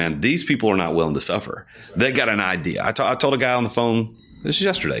weeds, man, these people are not willing to suffer. They got an idea. I told a guy on the phone, this is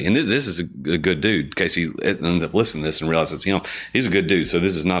yesterday, and this is a good dude. In case he ends up listening to this and realizes it's him, he's a good dude. So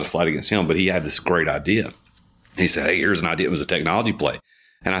this is not a slight against him, but he had this great idea. He said, hey, here's an idea. It was a technology play.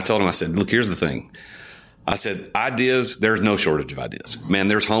 And I told him, I said, look, here's the thing. I said, ideas, there's no shortage of ideas. Man,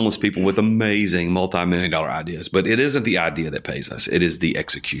 there's homeless people with amazing multi-million-dollar ideas, but it isn't the idea that pays us. It is the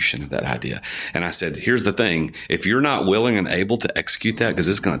execution of that idea. And I said, here's the thing. If you're not willing and able to execute that, because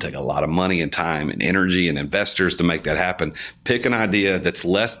it's going to take a lot of money and time and energy and investors to make that happen, pick an idea that's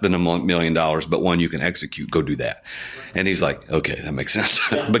less than $1 million, but one you can execute. Go do that. And he's like, okay, that makes sense.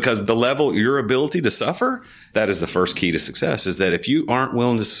 Because your ability to suffer, that is the first key to success, is that if you aren't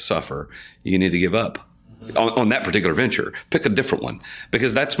willing to suffer, you need to give up. On that particular venture, pick a different one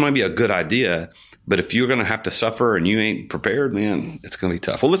because that's maybe a good idea. But if you're going to have to suffer and you ain't prepared, man, it's going to be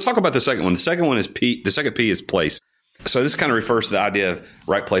tough. Well, let's talk about the second one. The second one is P. The second P is place. So this kind of refers to the idea of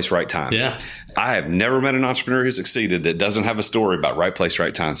right place, right time. Yeah. I have never met an entrepreneur who succeeded that doesn't have a story about right place,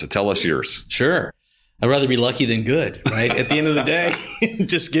 right time. So tell us yours. Sure. I'd rather be lucky than good, right? At the end of the day,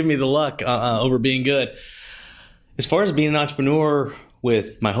 just give me the luck over being good. As far as being an entrepreneur,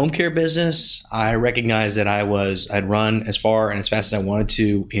 with my home care business, I recognized that I'd run as far and as fast as I wanted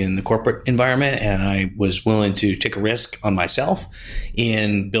to in the corporate environment, and I was willing to take a risk on myself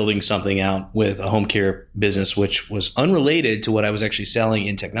in building something out with a home care business, which was unrelated to what I was actually selling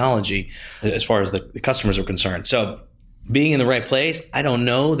in technology as far as the customers are concerned. So being in the right place, I don't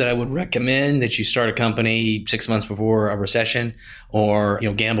know that I would recommend that you start a company 6 months before a recession or,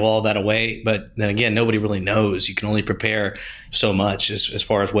 gamble all that away. But then again, nobody really knows. You can only prepare so much as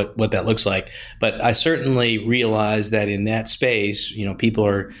far as what that looks like. But I certainly realize that in that space, people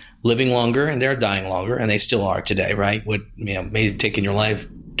are living longer and they're dying longer, and they still are today, right? What may have taken your life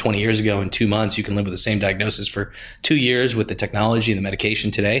 20 years ago in 2 months, you can live with the same diagnosis for 2 years with the technology and the medication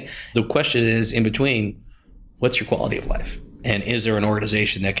today. The question is, in between, what's your quality of life? And is there an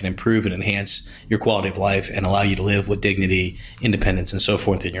organization that can improve and enhance your quality of life and allow you to live with dignity, independence, and so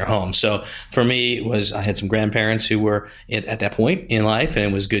forth in your home? So for me, I had some grandparents who were at that point in life,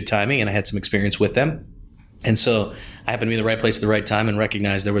 and it was good timing, and I had some experience with them. And so I happened to be in the right place at the right time and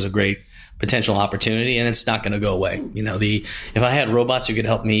recognized there was a great potential opportunity, and it's not going to go away. If I had robots who could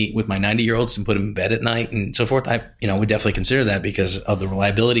help me with my 90-year-olds and put them in bed at night and so forth, I would definitely consider that because of the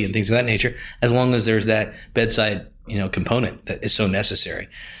reliability and things of that nature, as long as there's that bedside component that is so necessary.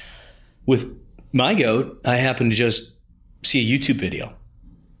 With my goat, I happened to just see a YouTube video.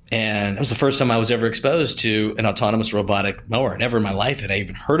 And that was the first time I was ever exposed to an autonomous robotic mower. Never in my life had I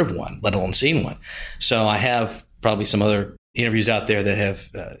even heard of one, let alone seen one. So I have probably some other interviews out there that have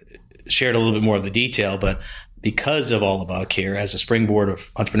shared a little bit more of the detail. But because of All About Care as a springboard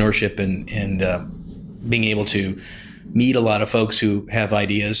of entrepreneurship and being able to meet a lot of folks who have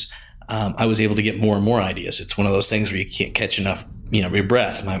ideas, I was able to get more and more ideas. It's one of those things where you can't catch enough, your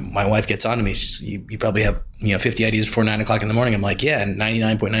breath. My wife gets on to me. She says, you probably have, 50 ideas before 9 o'clock in the morning. I'm like, yeah, and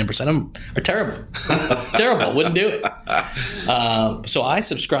 99.9% of them are terrible. Terrible. Wouldn't do it. So I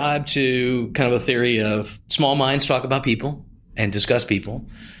subscribe to kind of a theory of small minds talk about people and discuss people.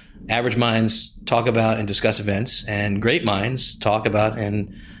 Average minds talk about and discuss events, and great minds talk about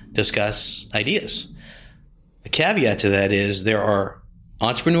and discuss ideas. The caveat to that is there are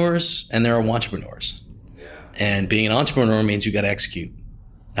entrepreneurs and there are wantrepreneurs. Yeah. And being an entrepreneur means you got to execute,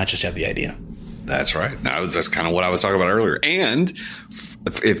 not just have the idea. That's right. That's kind of what I was talking about earlier. And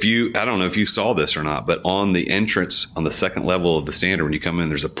I don't know if you saw this or not, but on the entrance, on the second level of the Standard, when you come in,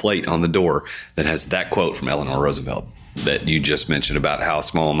 there's a plate on the door that has that quote from Eleanor Roosevelt that you just mentioned about how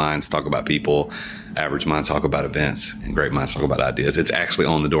small minds talk about people, average minds talk about events, and great minds talk about ideas. It's actually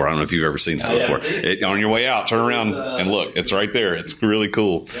on the door. I don't know if you've ever seen that before. On your way out, turn around and look. It's right there. It's really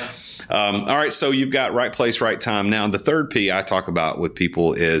cool. Yeah. All right. So you've got right place, right time. Now, the third P I talk about with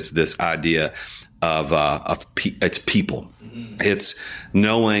people is this idea of it's people. Mm-hmm. It's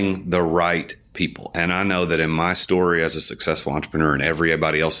knowing the right people. And I know that in my story as a successful entrepreneur and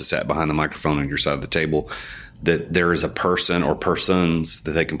everybody else that sat behind the microphone on your side of the table, that there is a person or persons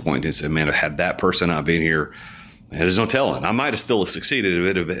that they can point to and say, man, had that person not been here, there's no telling. I might have still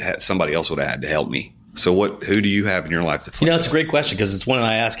succeeded if somebody else would have had to help me. So who do you have in your life that's it's a great question because it's one that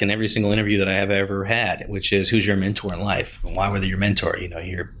I ask in every single interview that I have ever had, which is who's your mentor in life? And why were they your mentor? You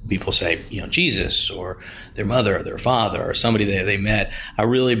hear people say, Jesus or their mother or their father or somebody that they met. I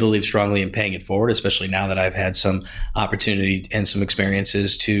really believe strongly in paying it forward, especially now that I've had some opportunity and some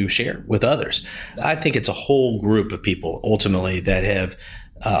experiences to share with others. I think it's a whole group of people ultimately that have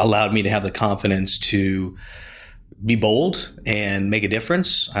allowed me to have the confidence to be bold and make a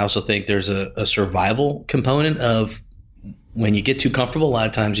difference. I also think there's a survival component of when you get too comfortable, a lot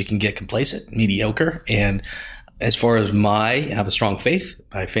of times you can get complacent, mediocre. And as far as I have a strong faith.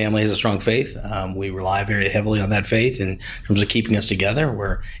 My family has a strong faith. We rely very heavily on that faith in terms of keeping us together,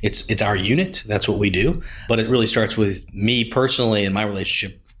 where it's our unit. That's what we do. But it really starts with me personally and my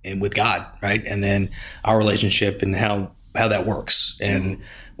relationship with God, right? And then our relationship and how that works and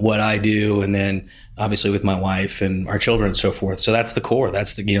what I do, and then obviously with my wife and our children and so forth. So that's the core.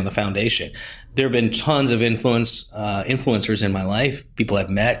 That's the the foundation. There have been tons of influencers in my life. People I've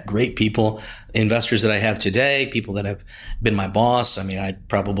met, great people, investors that I have today, people that have been my boss. I mean, I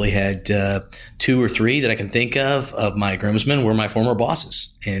probably had 2 or 3 that I can think of my groomsmen were my former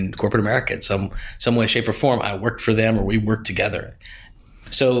bosses in corporate America in some way, shape, or form. I worked for them or we worked together.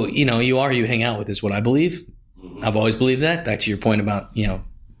 So, you hang out with is what I believe. I've always believed that. Back to your point about,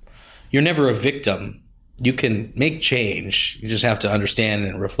 you're never a victim. You can make change. You just have to understand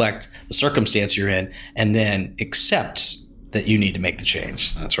and reflect the circumstance you're in and then accept that you need to make the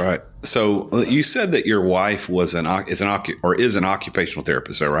change. That's right. So you said that your wife is an occupational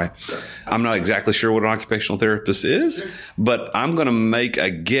therapist, is that right? Sure. I'm not exactly sure what an occupational therapist is, but I'm going to make a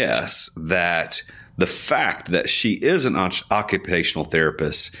guess that the fact that she is an occupational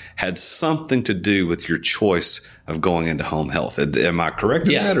therapist had something to do with your choice of going into home health. Am I correct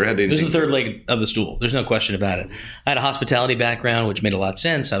in that? Or it was the third leg of the stool. There's no question about it. I had a hospitality background, which made a lot of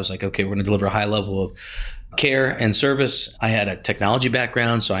sense. I was like, okay, we're going to deliver a high level of care and service. I had a technology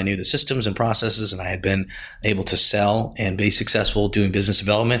background, so I knew the systems and processes, and I had been able to sell and be successful doing business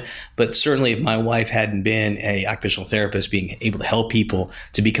development. But certainly if my wife hadn't been a occupational therapist, being able to help people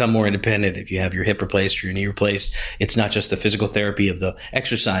to become more independent, if you have your hip replaced or your knee replaced, it's not just the physical therapy of the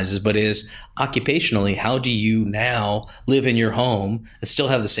exercises, but is occupationally, how do you now live in your home and still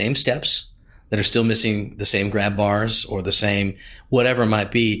have the same steps, that are still missing the same grab bars or the same whatever it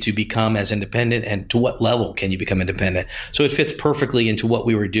might be to become as independent, and to what level can you become independent? So it fits perfectly into what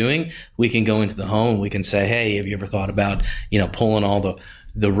we were doing. We can go into the home. We can say, hey, have you ever thought about, pulling all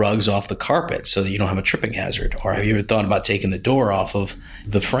the rugs off the carpet so that you don't have a tripping hazard? Or have you ever thought about taking the door off of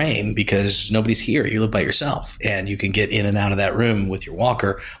the frame because nobody's here? You live by yourself and you can get in and out of that room with your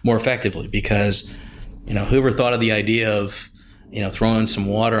walker more effectively because, whoever thought of the idea of, throwing some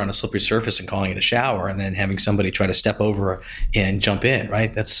water on a slippery surface and calling it a shower and then having somebody try to step over and jump in,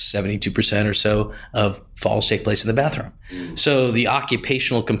 right? That's 72% or so of falls take place in the bathroom. So the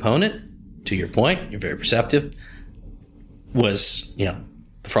occupational component, to your point, you're very perceptive, was, the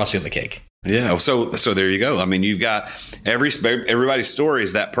frosting on the cake. Yeah. So there you go. I mean, you've got everybody's story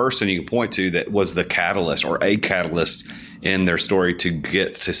is that person you can point to that was the catalyst or a catalyst in their story to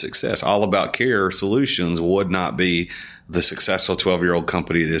get to success. All About Care Solutions would not be the successful 12-year-old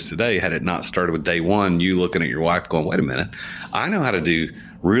company it is today had it not started with day one, you looking at your wife going, wait a minute, I know how to do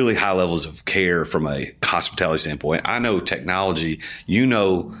really high levels of care from a hospitality standpoint. I know technology,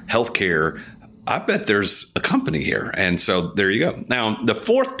 healthcare. I bet there's a company here. And so there you go. Now, the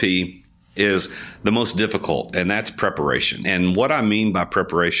fourth P is the most difficult, and that's preparation. And what I mean by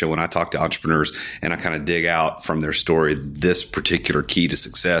preparation when I talk to entrepreneurs and I kind of dig out from their story, this particular key to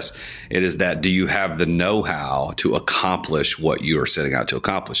success, it is that do you have the know-how to accomplish what you are setting out to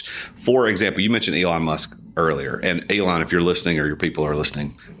accomplish? For example, you mentioned Elon Musk earlier. And Elon, if you're listening or your people are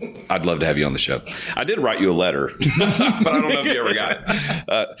listening, I'd love to have you on the show. I did write you a letter, but I don't know if you ever got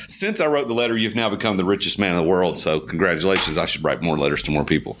it. Since I wrote the letter, you've now become the richest man in the world. So congratulations. I should write more letters to more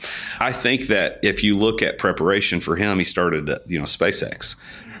people. I think that if you look at preparation for him, he started, SpaceX.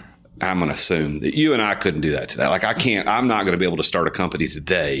 I'm going to assume that you and I couldn't do that today. Like I'm not going to be able to start a company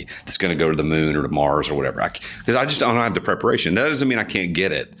today that's going to go to the moon or to Mars or whatever. Because I just don't have the preparation. That doesn't mean I can't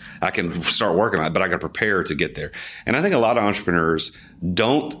get it. I can start working on it, but I got to prepare to get there. And I think a lot of entrepreneurs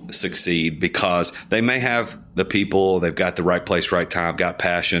don't succeed because they may have the people, they've got the right place, right time, got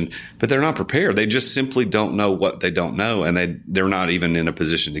passion, but they're not prepared. They just simply don't know what they don't know, and they're not even in a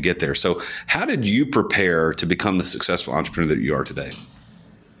position to get there. So how did you prepare to become the successful entrepreneur that you are today?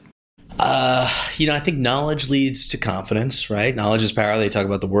 I think knowledge leads to confidence, right? Knowledge is power. They talk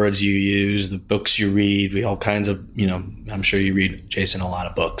about the words you use, the books you read, all kinds of, I'm sure you read, Jason, a lot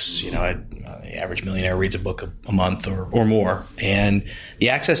of books. The average millionaire reads a book a month or more. And the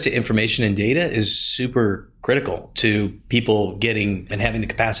access to information and data is super critical to people getting and having the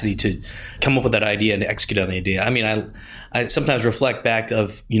capacity to come up with that idea and to execute on the idea. I mean, I sometimes reflect back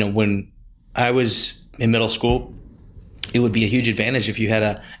of, when I was in middle school, it would be a huge advantage if you had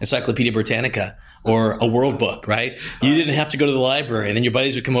a Encyclopedia Britannica or a World Book, right? You didn't have to go to the library, and then your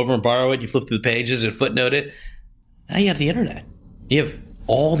buddies would come over and borrow it. You flip through the pages and footnote it. Now you have the internet. You have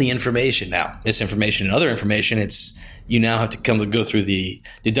all the information now. This information and other information. You now have to go through the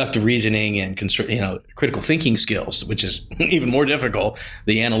deductive reasoning and critical thinking skills, which is even more difficult.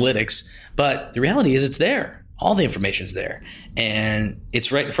 The analytics, but the reality is it's there. All the information's there, and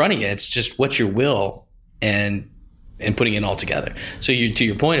it's right in front of you. It's just what's your will and putting it all together. So to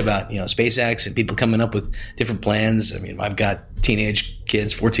your point about, SpaceX and people coming up with different plans. I mean, I've got teenage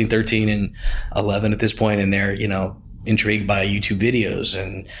kids, 14, 13, and 11 at this point, and they're, intrigued by YouTube videos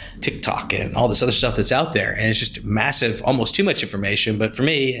and TikTok and all this other stuff that's out there. And it's just massive, almost too much information. But for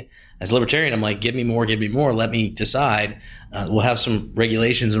me, as a libertarian, I'm like, give me more, let me decide. We'll have some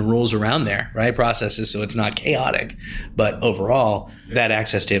regulations and rules around there, right? Processes, so it's not chaotic. But overall, that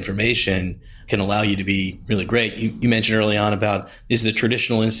access to information can allow you to be really great. You mentioned early on about, is the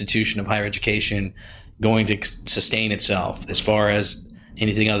traditional institution of higher education going to sustain itself as far as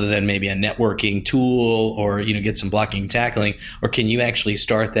anything other than maybe a networking tool or, get some blocking and tackling? Or can you actually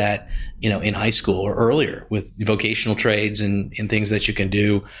start that, in high school or earlier with vocational trades and things that you can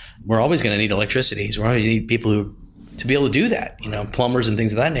do? We're always going to need electricity. So we're going to need people to be able to do that, plumbers and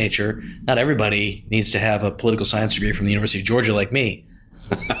things of that nature. Not everybody needs to have a political science degree from the University of Georgia like me.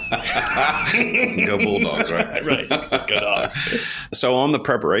 Go Bulldogs, right? Right. Go Dogs. So on the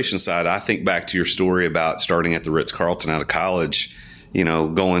preparation side, I think back to your story about starting at the Ritz-Carlton out of college,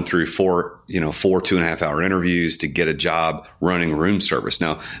 going through four 2.5-hour interviews to get a job running room service.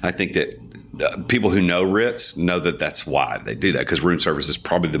 Now, I think that people who know Ritz know that that's why they do that, because room service is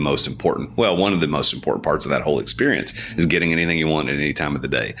probably one of the most important parts of that whole experience is getting anything you want at any time of the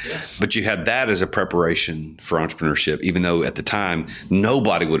day. Yeah. But you had that as a preparation for entrepreneurship, even though at the time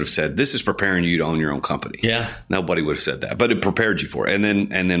nobody would have said this is preparing you to own your own company. Yeah, nobody would have said that, but it prepared you for it. And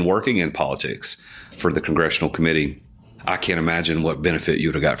then working in politics for the congressional committee I can't imagine what benefit you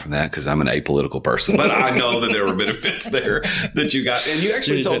would have got from that because I'm an apolitical person. But I know that there were benefits there that you got. And you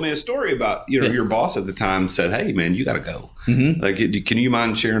actually told me a story about, your boss at the time said, hey, man, you got to go. Mm-hmm. Like, can you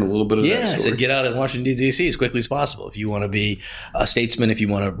mind sharing a little bit of that story? I said, get out in Washington, D.C. as quickly as possible. If you want to be a statesman, if you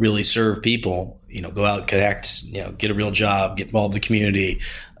want to really serve people, go out, connect, get a real job, get involved in the community,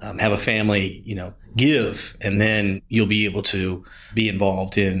 have a family, give, and then you'll be able to be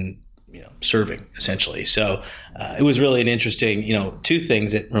involved in serving, essentially. So it was really an interesting, two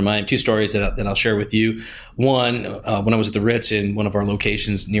stories that I'll share with you. One, when I was at the Ritz in one of our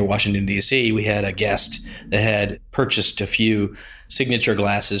locations near Washington, D.C., we had a guest that had purchased a few signature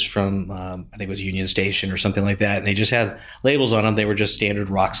glasses from, I think it was Union Station or something like that. And they just had labels on them. They were just standard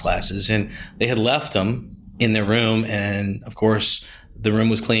rocks glasses. And they had left them in their room. And of course, the room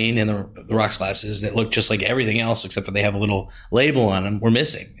was clean, and the rocks glasses that looked just like everything else, except for they have a little label on them, were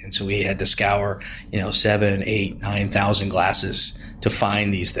missing. And so we had to scour, 7, 8, 9,000 glasses to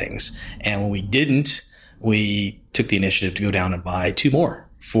find these things. And when we didn't, we took the initiative to go down and buy 2 more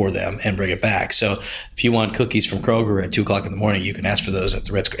for them and bring it back. So if you want cookies from Kroger at 2:00 in the morning, you can ask for those at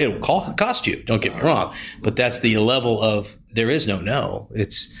the Ritz. It'll cost you, don't get me wrong, but that's the level of, there is no.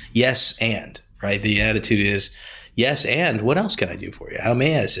 It's yes and, right? The attitude is, yes, and what else can I do for you? How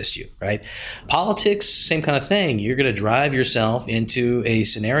may I assist you, right? Politics, same kind of thing. You're going to drive yourself into a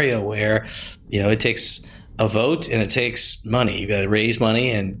scenario where, it takes a vote and it takes money. You've got to raise money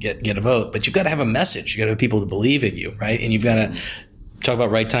and get a vote, but you've got to have a message. You've got to have people to believe in you, right? And you've got to talk about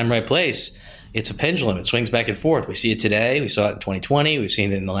right time, right place. It's a pendulum. It swings back and forth. We see it today. We saw it in 2020. We've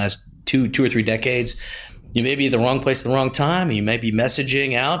seen it in the last two or three decades. You may be at the wrong place at the wrong time. You may be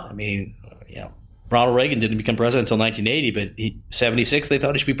messaging out. I mean, Ronald Reagan didn't become president until 1980, but 76, they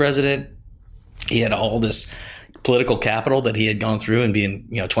thought he should be president. He had all this political capital that he had gone through and being,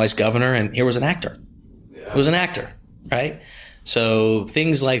 twice governor, and here was an actor. Yeah. It was an actor, right? So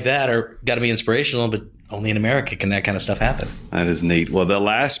things like that are got to be inspirational, but only in America can that kind of stuff happen. That is neat. Well, the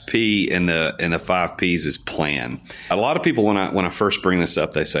last P in the 5 Ps is plan. A lot of people, when I first bring this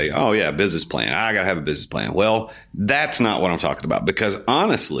up, they say, "Oh yeah, business plan. I got to have a business plan." Well, that's not what I'm talking about, because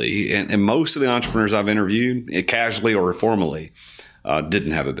honestly, and most of the entrepreneurs I've interviewed, casually or formally,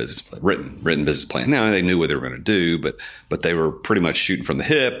 didn't have a business plan, written business plan. Now they knew what they were going to do, but they were pretty much shooting from the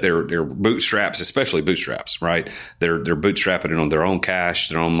hip. They're bootstraps, especially bootstraps, right? They're bootstrapping it on their own cash,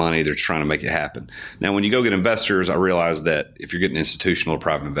 their own money. They're trying to make it happen. Now, when you go get investors, I realize that if you're getting institutional or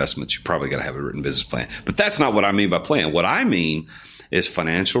private investments, you probably got to have a written business plan. But that's not what I mean by plan. What I mean is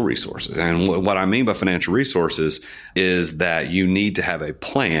financial resources. And what I mean by financial resources is that you need to have a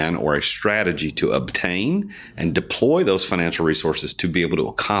plan or a strategy to obtain and deploy those financial resources to be able to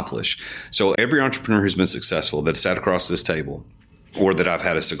accomplish. So every entrepreneur who's been successful that sat across this table, or that I've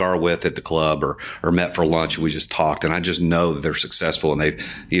had a cigar with at the club or met for lunch and we just talked, and I just know that they're successful and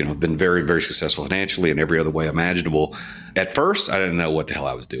they've been very, very successful financially in every other way imaginable. At first, I didn't know what the hell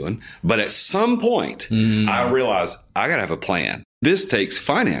I was doing. But at some point, I realized I got to have a plan. This takes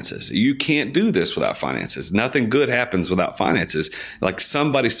finances. You can't do this without finances. Nothing good happens without finances. Like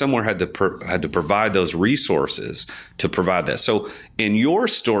somebody somewhere had to provide those resources to provide that. So in your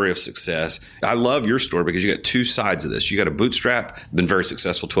story of success, I love your story because you got 2 sides of this. You got a bootstrap, been very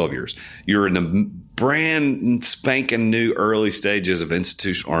successful 12 years. You're in the brand spanking new early stages of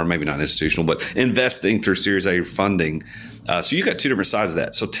institutional, or maybe not institutional, but investing through Series A funding. So you got 2 different sides of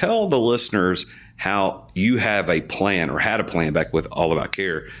that. So tell the listeners how you have a plan, or had a plan back with All About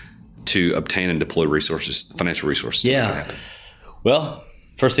Care, to obtain and deploy resources, financial resources. Yeah. Well,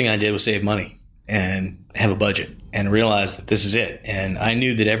 first thing I did was save money and have a budget and realize that this is it. And I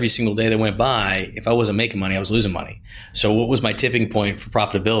knew that every single day that went by, if I wasn't making money, I was losing money. So what was my tipping point for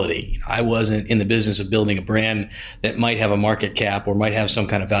profitability? I wasn't in the business of building a brand that might have a market cap or might have some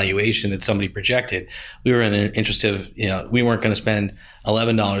kind of valuation that somebody projected. We were in the interest of, we weren't going to spend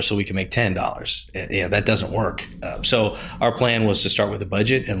 $11 so we can make $10. That doesn't work. So our plan was to start with a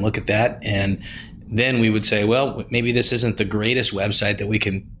budget and look at that. And then we would say, well, maybe this isn't the greatest website that we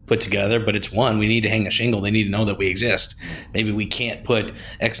can put together, but it's one. We need to hang a shingle. They need to know that we exist. Maybe we can't put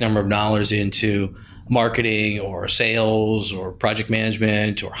X number of dollars into marketing or sales or project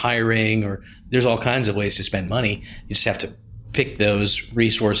management or hiring, or there's all kinds of ways to spend money. You just have to pick those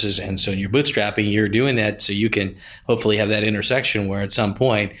resources. And so you're bootstrapping, you're doing that so you can hopefully have that intersection where at some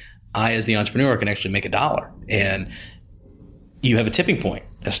point I, as the entrepreneur, can actually make $1. And you have a tipping point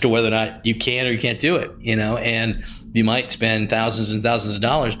as to whether or not you can or you can't do it, and you might spend thousands and thousands of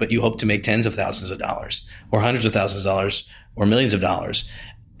dollars, but you hope to make tens of thousands of dollars or hundreds of thousands of dollars or millions of dollars.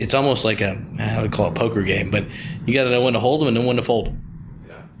 It's almost like I would call it a poker game, but you got to know when to hold them and know when to fold them.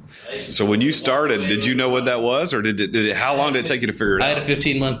 Yeah. So when you started, did you know what that was, or how long did it take you to figure it out? I had a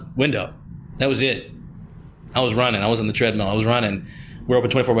 15-month window. That was it. I was running. I was on the treadmill. I was running. We're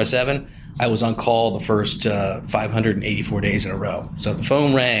open 24/7. I was on call the first 584 days in a row. So if the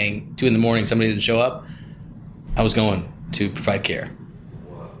phone rang 2 a.m, somebody didn't show up, I was going to provide care.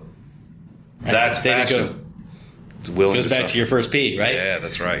 That's passion. Goes back to your first P, right? Yeah,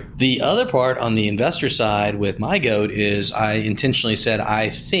 that's right. The other part on the investor side with my goat is I intentionally said, I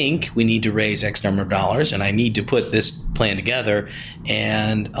think we need to raise X number of dollars and I need to put this plan together.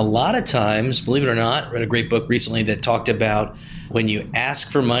 And a lot of times, believe it or not, read a great book recently that talked about when you ask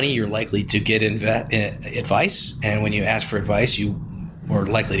for money, you're likely to get advice. And when you ask for advice, you more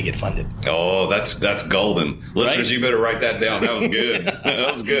likely to get funded. Oh, that's golden. Listeners, right? You better write that down. That was good.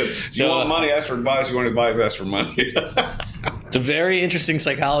 That was good. So, you want money, ask for advice. You want advice, ask for money. It's a very interesting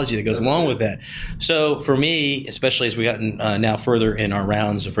psychology that goes along with that. So for me, especially as we've gotten now further in our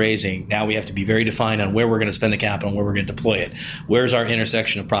rounds of raising, now we have to be very defined on where we're going to spend the capital and where we're going to deploy it. Where's our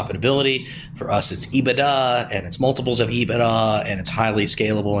intersection of profitability? For us, it's EBITDA, and it's multiples of EBITDA, and it's highly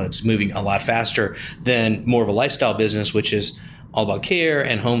scalable, and it's moving a lot faster than more of a lifestyle business, which is all about care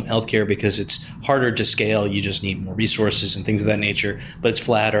and home health care, because it's harder to scale. You just need more resources and things of that nature, but it's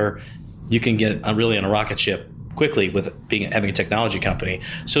flatter. You can get really on a rocket ship quickly with having a technology company.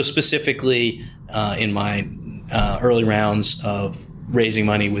 So specifically in my early rounds of raising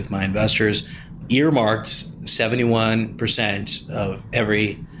money with my investors, earmarked 71% of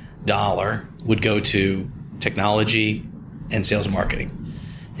every dollar would go to technology and sales and marketing.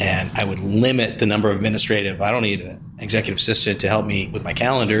 And I would limit the number of administrative. I don't need an executive assistant to help me with my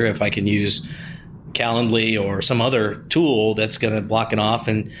calendar. If I can use Calendly or some other tool that's going to block it off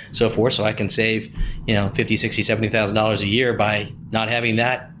and so forth, so I can save, $50,000, $60,000, $70,000 a year by not having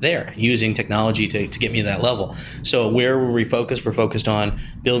that there, using technology to get me to that level. So where were we focused? We're focused on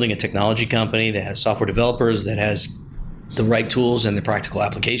building a technology company that has software developers, that has the right tools and the practical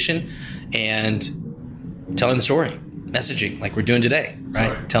application, and telling the story, messaging like we're doing today,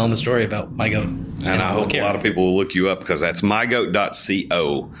 right? Telling the story about my goat. And I hope a lot of people will look you up, because that's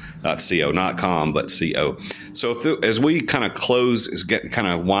mygoat.co, not co, not com, but co. So as we kind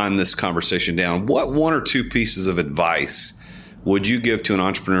of wind this conversation down, what one or two pieces of advice would you give to an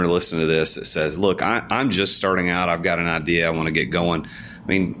entrepreneur listening to this that says, look, I'm just starting out. I've got an idea. I want to get going. I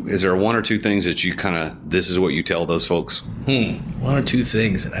mean, is there one or two things that you this is what you tell those folks? One or two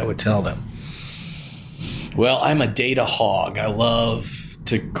things that I would tell them. Well, I'm a data hog. I love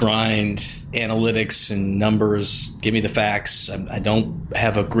to grind analytics and numbers. Give me the facts. I don't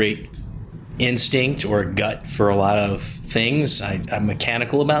have a great instinct or gut for a lot of things. I'm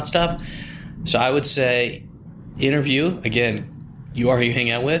mechanical about stuff. So I would say interview. Again, you are who you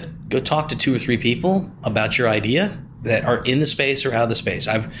hang out with. Go talk to 2 or 3 people about your idea that are in the space or out of the space.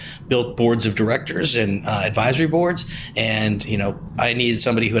 I've built boards of directors and advisory boards, and I needed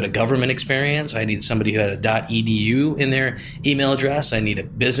somebody who had a government experience. I needed somebody who had a .edu in their email address. I need a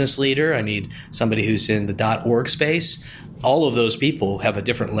business leader. I need somebody who's in the .org space. All of those people have a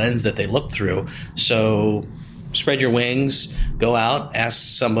different lens that they look through. So spread your wings, go out,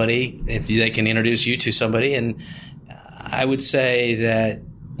 ask somebody if they can introduce you to somebody. And I would say that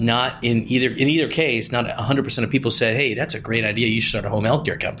not in either case, not 100% of people said, hey, that's a great idea. You should start a home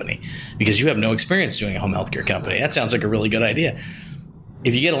healthcare company, because you have no experience doing a home healthcare company. That sounds like a really good idea.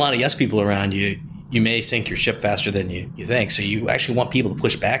 If you get a lot of yes people around you, you may sink your ship faster than you think. So you actually want people to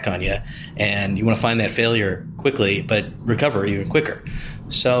push back on you, and you want to find that failure quickly, but recover even quicker.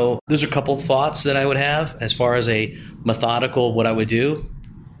 So those are a couple of thoughts that I would have as far as a methodical, what I would do.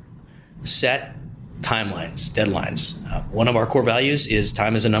 Set timelines, deadlines. One of our core values is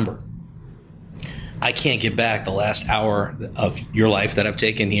time is a number. I can't get back the last hour of your life that I've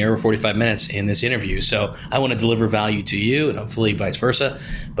taken here, or 45 minutes in this interview. So I want to deliver value to you, and hopefully vice versa.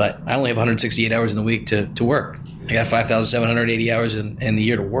 But I only have 168 hours in the week to work. I got 5,780 hours in the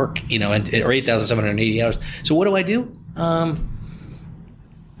year to work, or 8,780 hours. So what do?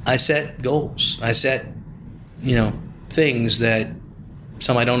 I set goals. I set, things that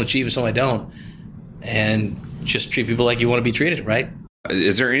some I don't achieve and some I don't. And just treat people like you want to be treated, right?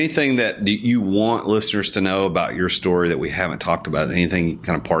 Is there anything that you want listeners to know about your story that we haven't talked about? Anything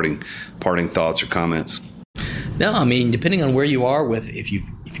kind of parting thoughts or comments? No, I mean, depending on where you are with, if you've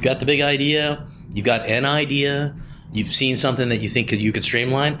got the big idea, you've got an idea, you've seen something that you think you could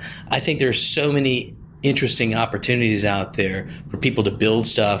streamline. I think there's so many interesting opportunities out there for people to build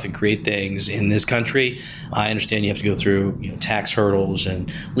stuff and create things in this country. I understand you have to go through tax hurdles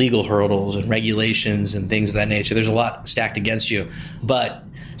and legal hurdles and regulations and things of that nature. There's a lot stacked against you. But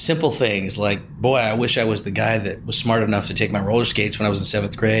simple things like, boy, I wish I was the guy that was smart enough to take my roller skates when I was in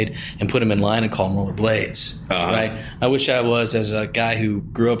 7th grade and put them in line and call them roller blades, right? I wish I was, as a guy who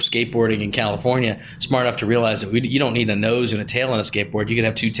grew up skateboarding in California, smart enough to realize that you don't need a nose and a tail on a skateboard. You could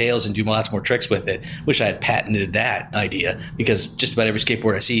have 2 tails and do lots more tricks with it. Wish I had patented that idea, because just about every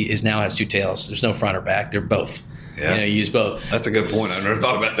skateboard I see now has 2 tails. There's no front or back. They're both. Yeah. You use both. That's a good point. I've never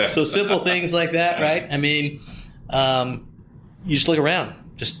thought about that. So simple things like that, right? I mean, you just look around.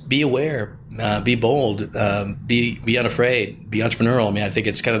 Just be aware, be bold, be unafraid, be entrepreneurial. I mean, I think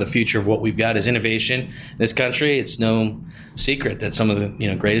it's kind of the future of what we've got is innovation in this country. It's no secret that some of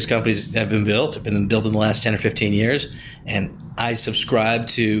the greatest companies have been built in the last 10 or 15 years. And I subscribe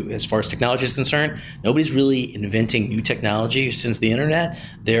to, as far as technology is concerned, nobody's really inventing new technology since the internet.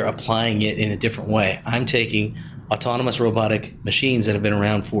 They're applying it in a different way. I'm taking autonomous robotic machines that have been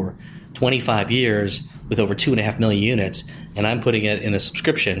around for 25 years with over 2.5 million units, and I'm putting it in a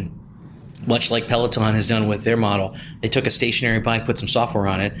subscription, much like Peloton has done with their model. They took a stationary bike, put some software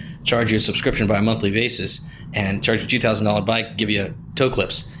on it, charge you a subscription by a monthly basis, and charge you a $2,000 bike, give you toe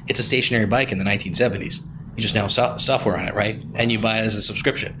clips. It's a stationary bike in the 1970s. You just now have software on it, right? And you buy it as a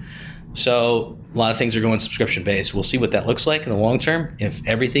subscription. So a lot of things are going subscription-based. We'll see what that looks like in the long term. If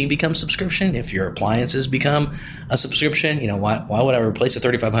everything becomes subscription, if your appliances become a subscription, why would I replace a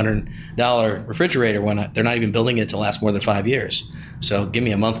 $3,500 refrigerator when they're not even building it to last more than 5 years? So give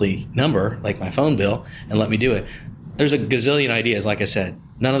me a monthly number, like my phone bill, and let me do it. There's a gazillion ideas, like I said.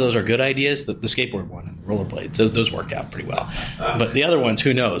 None of those are good ideas. The skateboard one and the rollerblades, those worked out pretty well. But the other ones,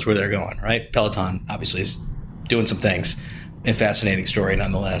 who knows where they're going, right? Peloton, obviously, is doing some things. A fascinating story,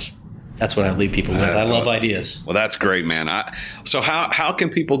 nonetheless. That's what I leave people with. I love ideas. Well, that's great, man. So how can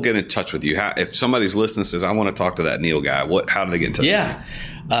people get in touch with you? If somebody's listening and says, I want to talk to that Neil guy, how do they get in touch with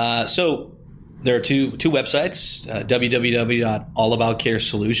you? So there are two websites,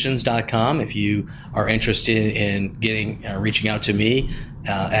 www.allaboutcaresolutions.com. If you are interested in reaching out to me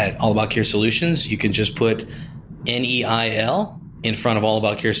at All About Care Solutions, you can just put NEIL in front of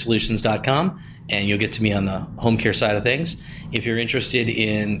allaboutcaresolutions.com. And you'll get to me on the home care side of things. If you're interested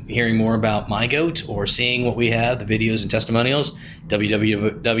in hearing more about MyGoat or seeing what we have, the videos and testimonials,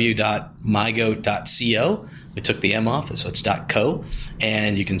 www.mygoat.co. We took the M off, so it's .co.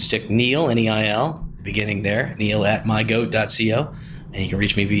 And you can stick Neil, N-E-I-L, the beginning there, Neil at mygoat.co. And you can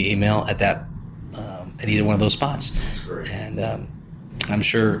reach me via email at either one of those spots. That's great. And I'm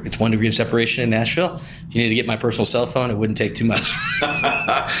sure it's 1 degree of separation in Nashville. If you need to get my personal cell phone, it wouldn't take too much.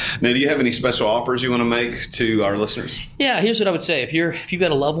 Now, do you have any special offers you want to make to our listeners? Yeah, here's what I would say. If you've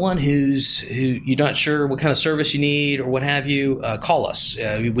got a loved one who you're not sure what kind of service you need or what have you, call us.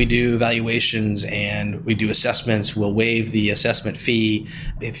 We do evaluations and we do assessments. We'll waive the assessment fee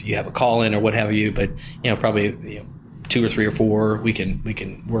if you have a call in or what have you. But probably 2 or 3 or 4 we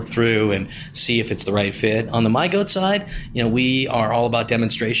can work through and see if it's the right fit. On the MyGoat side, we are all about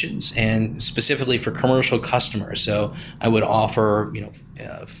demonstrations and specifically for commercial customers. So I would offer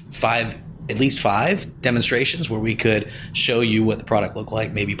at least 5 demonstrations where we could show you what the product looked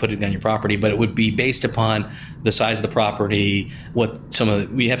like, maybe put it on your property, but it would be based upon the size of the property,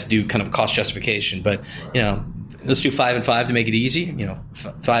 we have to do kind of cost justification, but let's do 5 and 5 to make it easy.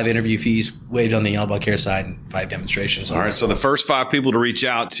 5 interview fees waived on the All About Care side and 5 demonstrations. All right. So the first 5 people to reach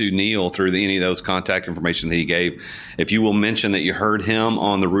out to Neil through any of those contact information that he gave, if you will mention that you heard him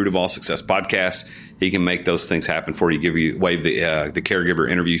on the Root of All Success podcast, he can make those things happen for you. Waive the caregiver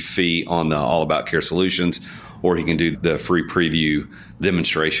interview fee on the All About Care Solutions, or he can do the free preview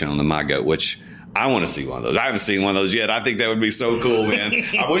demonstration on the MyGoat, which I want to see one of those. I haven't seen one of those yet. I think that would be so cool, man.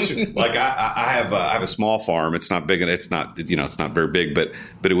 I wish, I have a small farm. It's not big, and it's not very big, but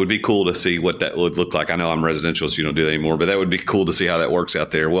it would be cool to see what that would look like. I know I'm residential, so you don't do that anymore, but that would be cool to see how that works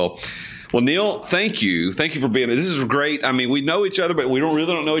out there. Well, Neil, thank you. Thank you for being here. This is great. I mean, we know each other, but we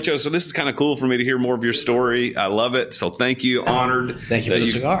don't know each other. So this is kind of cool for me to hear more of your story. I love it. So thank you. Honored. Thank you for the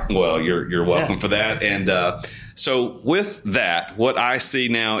cigar. Well, you're welcome for that. And so with that, what I see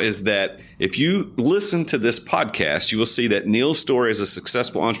now is that if you listen to this podcast, you will see that Neil's story as a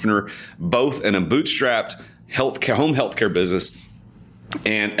successful entrepreneur, both in a bootstrapped home healthcare business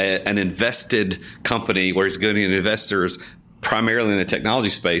and an invested company where he's getting investors primarily in the technology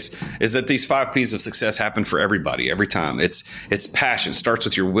space, is that these 5 P's of success happen for everybody every time. It's passion. It starts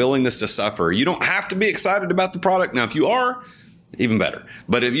with your willingness to suffer. You don't have to be excited about the product. Now, if you are, even better.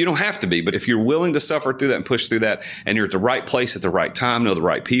 But if you don't have to be, but if you're willing to suffer through that and push through that, and you're at the right place at the right time, know the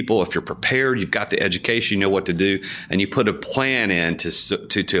right people, if you're prepared, you've got the education, you know what to do, and you put a plan in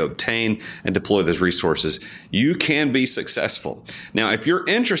to obtain and deploy those resources, you can be successful. Now, if you're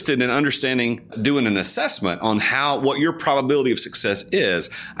interested in understanding, doing an assessment on what your probability of success is,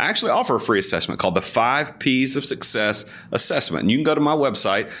 I actually offer a free assessment called the 5 P's of Success Assessment. And you can go to my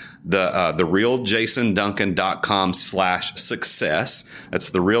website, therealjasonduncan.com/success. That's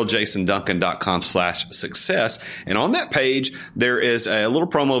therealjasonduncan.com/success. And on that page, there is a little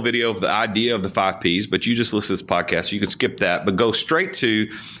promo video of the idea of the 5 P's, but you just listen to this podcast, so you can skip that, but go straight to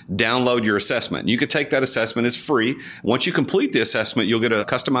download your assessment. You could take that assessment. It's free. Once you complete the assessment, you'll get a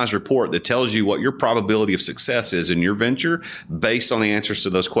customized report that tells you what your probability of success is in your venture based on the answers to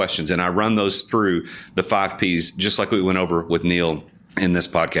those questions. And I run those through the 5 P's, just like we went over with Neil in this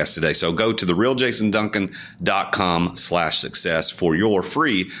podcast today. So go to therealjasonduncan.com/success for your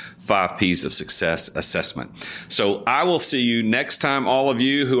free 5 P's of Success assessment. So I will see you next time, all of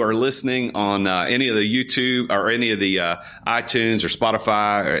you who are listening on any of the YouTube or any of the iTunes or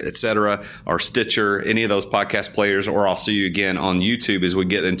Spotify, or et cetera, or Stitcher, any of those podcast players, or I'll see you again on YouTube as we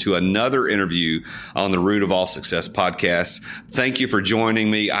get into another interview on the Root of All Success podcast. Thank you for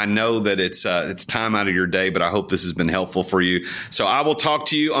joining me. I know that it's time out of your day, but I hope this has been helpful for you. So I will talk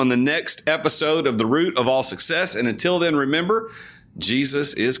to you on the next episode of the Root of All Success. And until then, remember,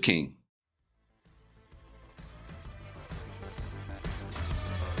 Jesus is King.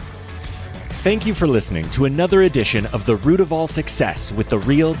 Thank you for listening to another edition of The Root of All Success with the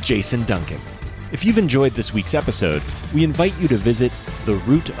real Jason Duncan. If you've enjoyed this week's episode, we invite you to visit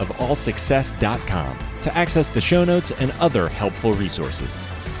therootofallsuccess.com to access the show notes and other helpful resources.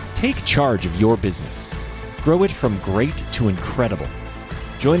 Take charge of your business. Grow it from great to incredible.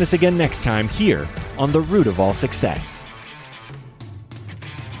 Join us again next time here on The Root of All Success.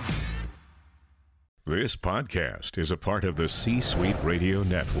 This podcast is a part of the C-Suite Radio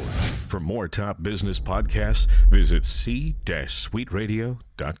Network. For more top business podcasts, visit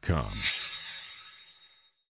c-suiteradio.com.